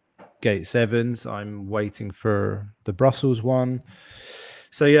Gate 7s. I'm waiting for the Brussels one.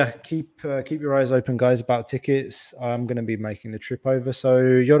 So yeah, keep your eyes open, guys, about tickets. I'm going to be making the trip over. So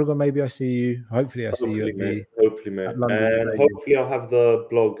Yorgo, maybe I see you. Hopefully I see you at the hopefully, mate. And hopefully I'll have the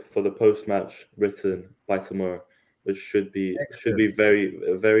blog for the post-match written by tomorrow, which should be very,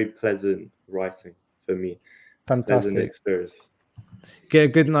 very pleasant writing for me. Fantastic pleasant experience. Get a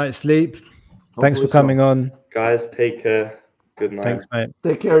good night's sleep. Thanks for coming on, guys. Take care. Good night. Thanks, mate.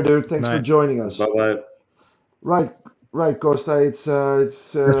 Take care, dude. Thanks for joining us. Bye-bye. Right, Costa. It's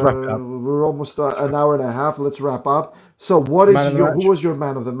we're almost an hour and a half. Let's wrap up. So, who was your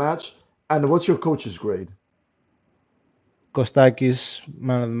man of the match, and what's your coach's grade? Kostakis,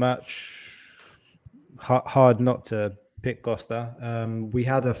 man of the match. Hard not to pick Costa. We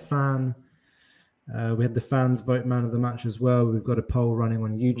had a fan. We had the fans vote man of the match as well. We've got a poll running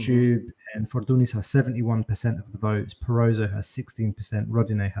on YouTube, and Fortounis has 71% of the votes. Porozzo has 16%.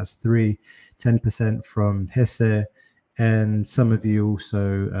 Rodinei has 10% from Hesse, And some of you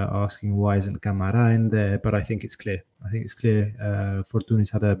also asking why isn't Camara in there, but I think it's clear. I think it's clear.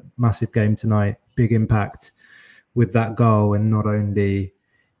 Fortunis had a massive game tonight, big impact with that goal, and not only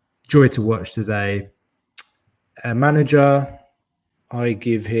joy to watch today. Manager, I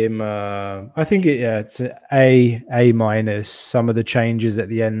give him. I think it's an A minus. Some of the changes at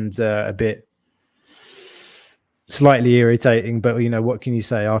the end are a bit slightly irritating, but what can you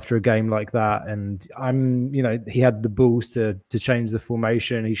say after a game like that? And he had the balls to change the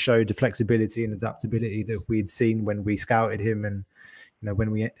formation. He showed the flexibility and adaptability that we'd seen when we scouted him, and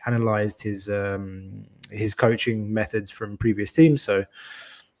when we analyzed his coaching methods from previous teams. So,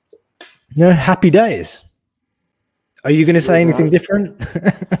 happy days. Are you going to say anything different?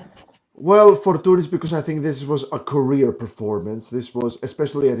 Well, Fortunis, because I think this was a career performance. This was,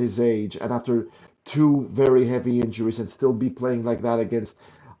 especially at his age, and after 2 very heavy injuries, and still be playing like that against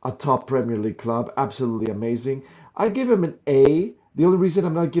a top Premier League club, absolutely amazing. I give him an A. The only reason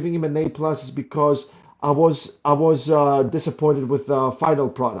I'm not giving him an A plus is because I was disappointed with the final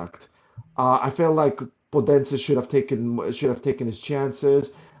product. I felt like Potenza should have taken his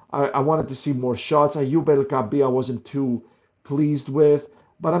chances. I wanted to see more shots. Ayoub El Kabi I wasn't too pleased with.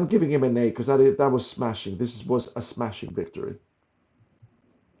 But I'm giving him an A because that was smashing. This was a smashing victory.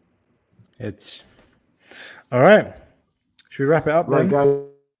 It's all right. Should we wrap it up Right, then?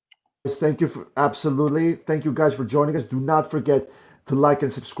 guys. Thank you absolutely. Thank you guys for joining us. Do not forget to like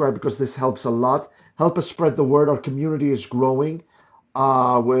and subscribe because this helps a lot. Help us spread the word. Our community is growing.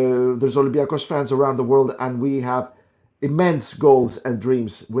 There's Olympiacos fans around the world, and we have immense goals and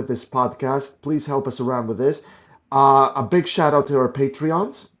dreams with this podcast. Please help us around with this. A big shout out to our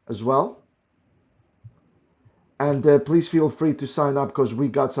Patreons as well. And please feel free to sign up because we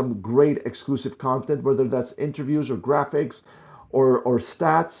got some great exclusive content, whether that's interviews or graphics or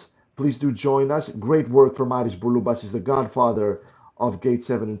stats. Please do join us. Great work from Aris Bouloubas. He's the godfather of Gate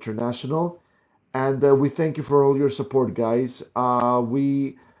 7 International. And we thank you for all your support, guys. I'm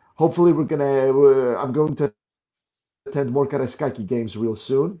going to attend more Karaiskaki games real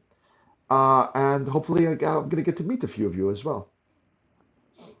soon. And hopefully I'm going to get to meet a few of you as well.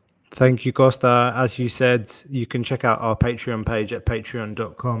 Thank you, Costa. As you said, you can check out our Patreon page at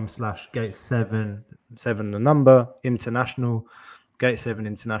patreon.com/gate7, 7 the number, international, Gate7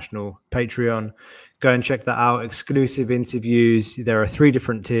 International Patreon. Go and check that out. Exclusive interviews. There are 3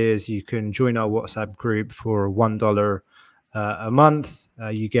 different tiers. You can join our WhatsApp group for $1 a month.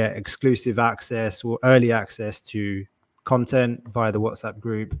 You get exclusive access or early access to content via the WhatsApp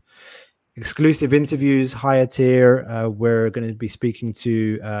group. Exclusive interviews, higher tier. We're going to be speaking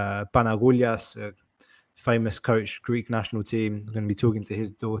to Panagoulias, a famous coach, Greek national team. We're going to be talking to his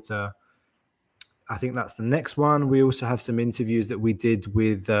daughter. I think that's the next one. We also have some interviews that we did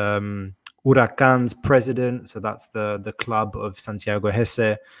with Huracan's president. So that's the club of Santiago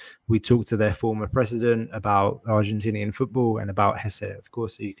Hesse. We talked to their former president about Argentinian football and about Hesse, of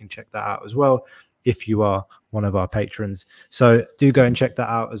course. So you can check that out as well if you are one of our patrons. So do go and check that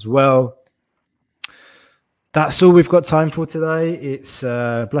out as well. That's all we've got time for today. It's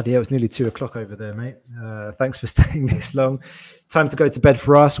bloody hell, it's nearly 2 o'clock over there, mate. Thanks for staying this long. Time to go to bed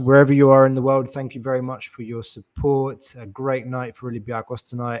for us, wherever you are in the world. Thank you very much for your support. A great night for Olympiacos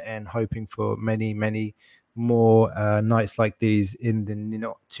tonight, and hoping for many, many more nights like these in the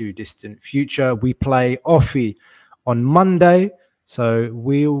not too distant future. We play Offi on Monday. So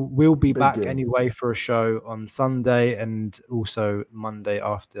we'll be back anyway for a show on Sunday and also Monday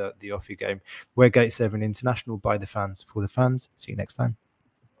after the Offi game. We're Gate 7 International, by the fans, for the fans. See you next time.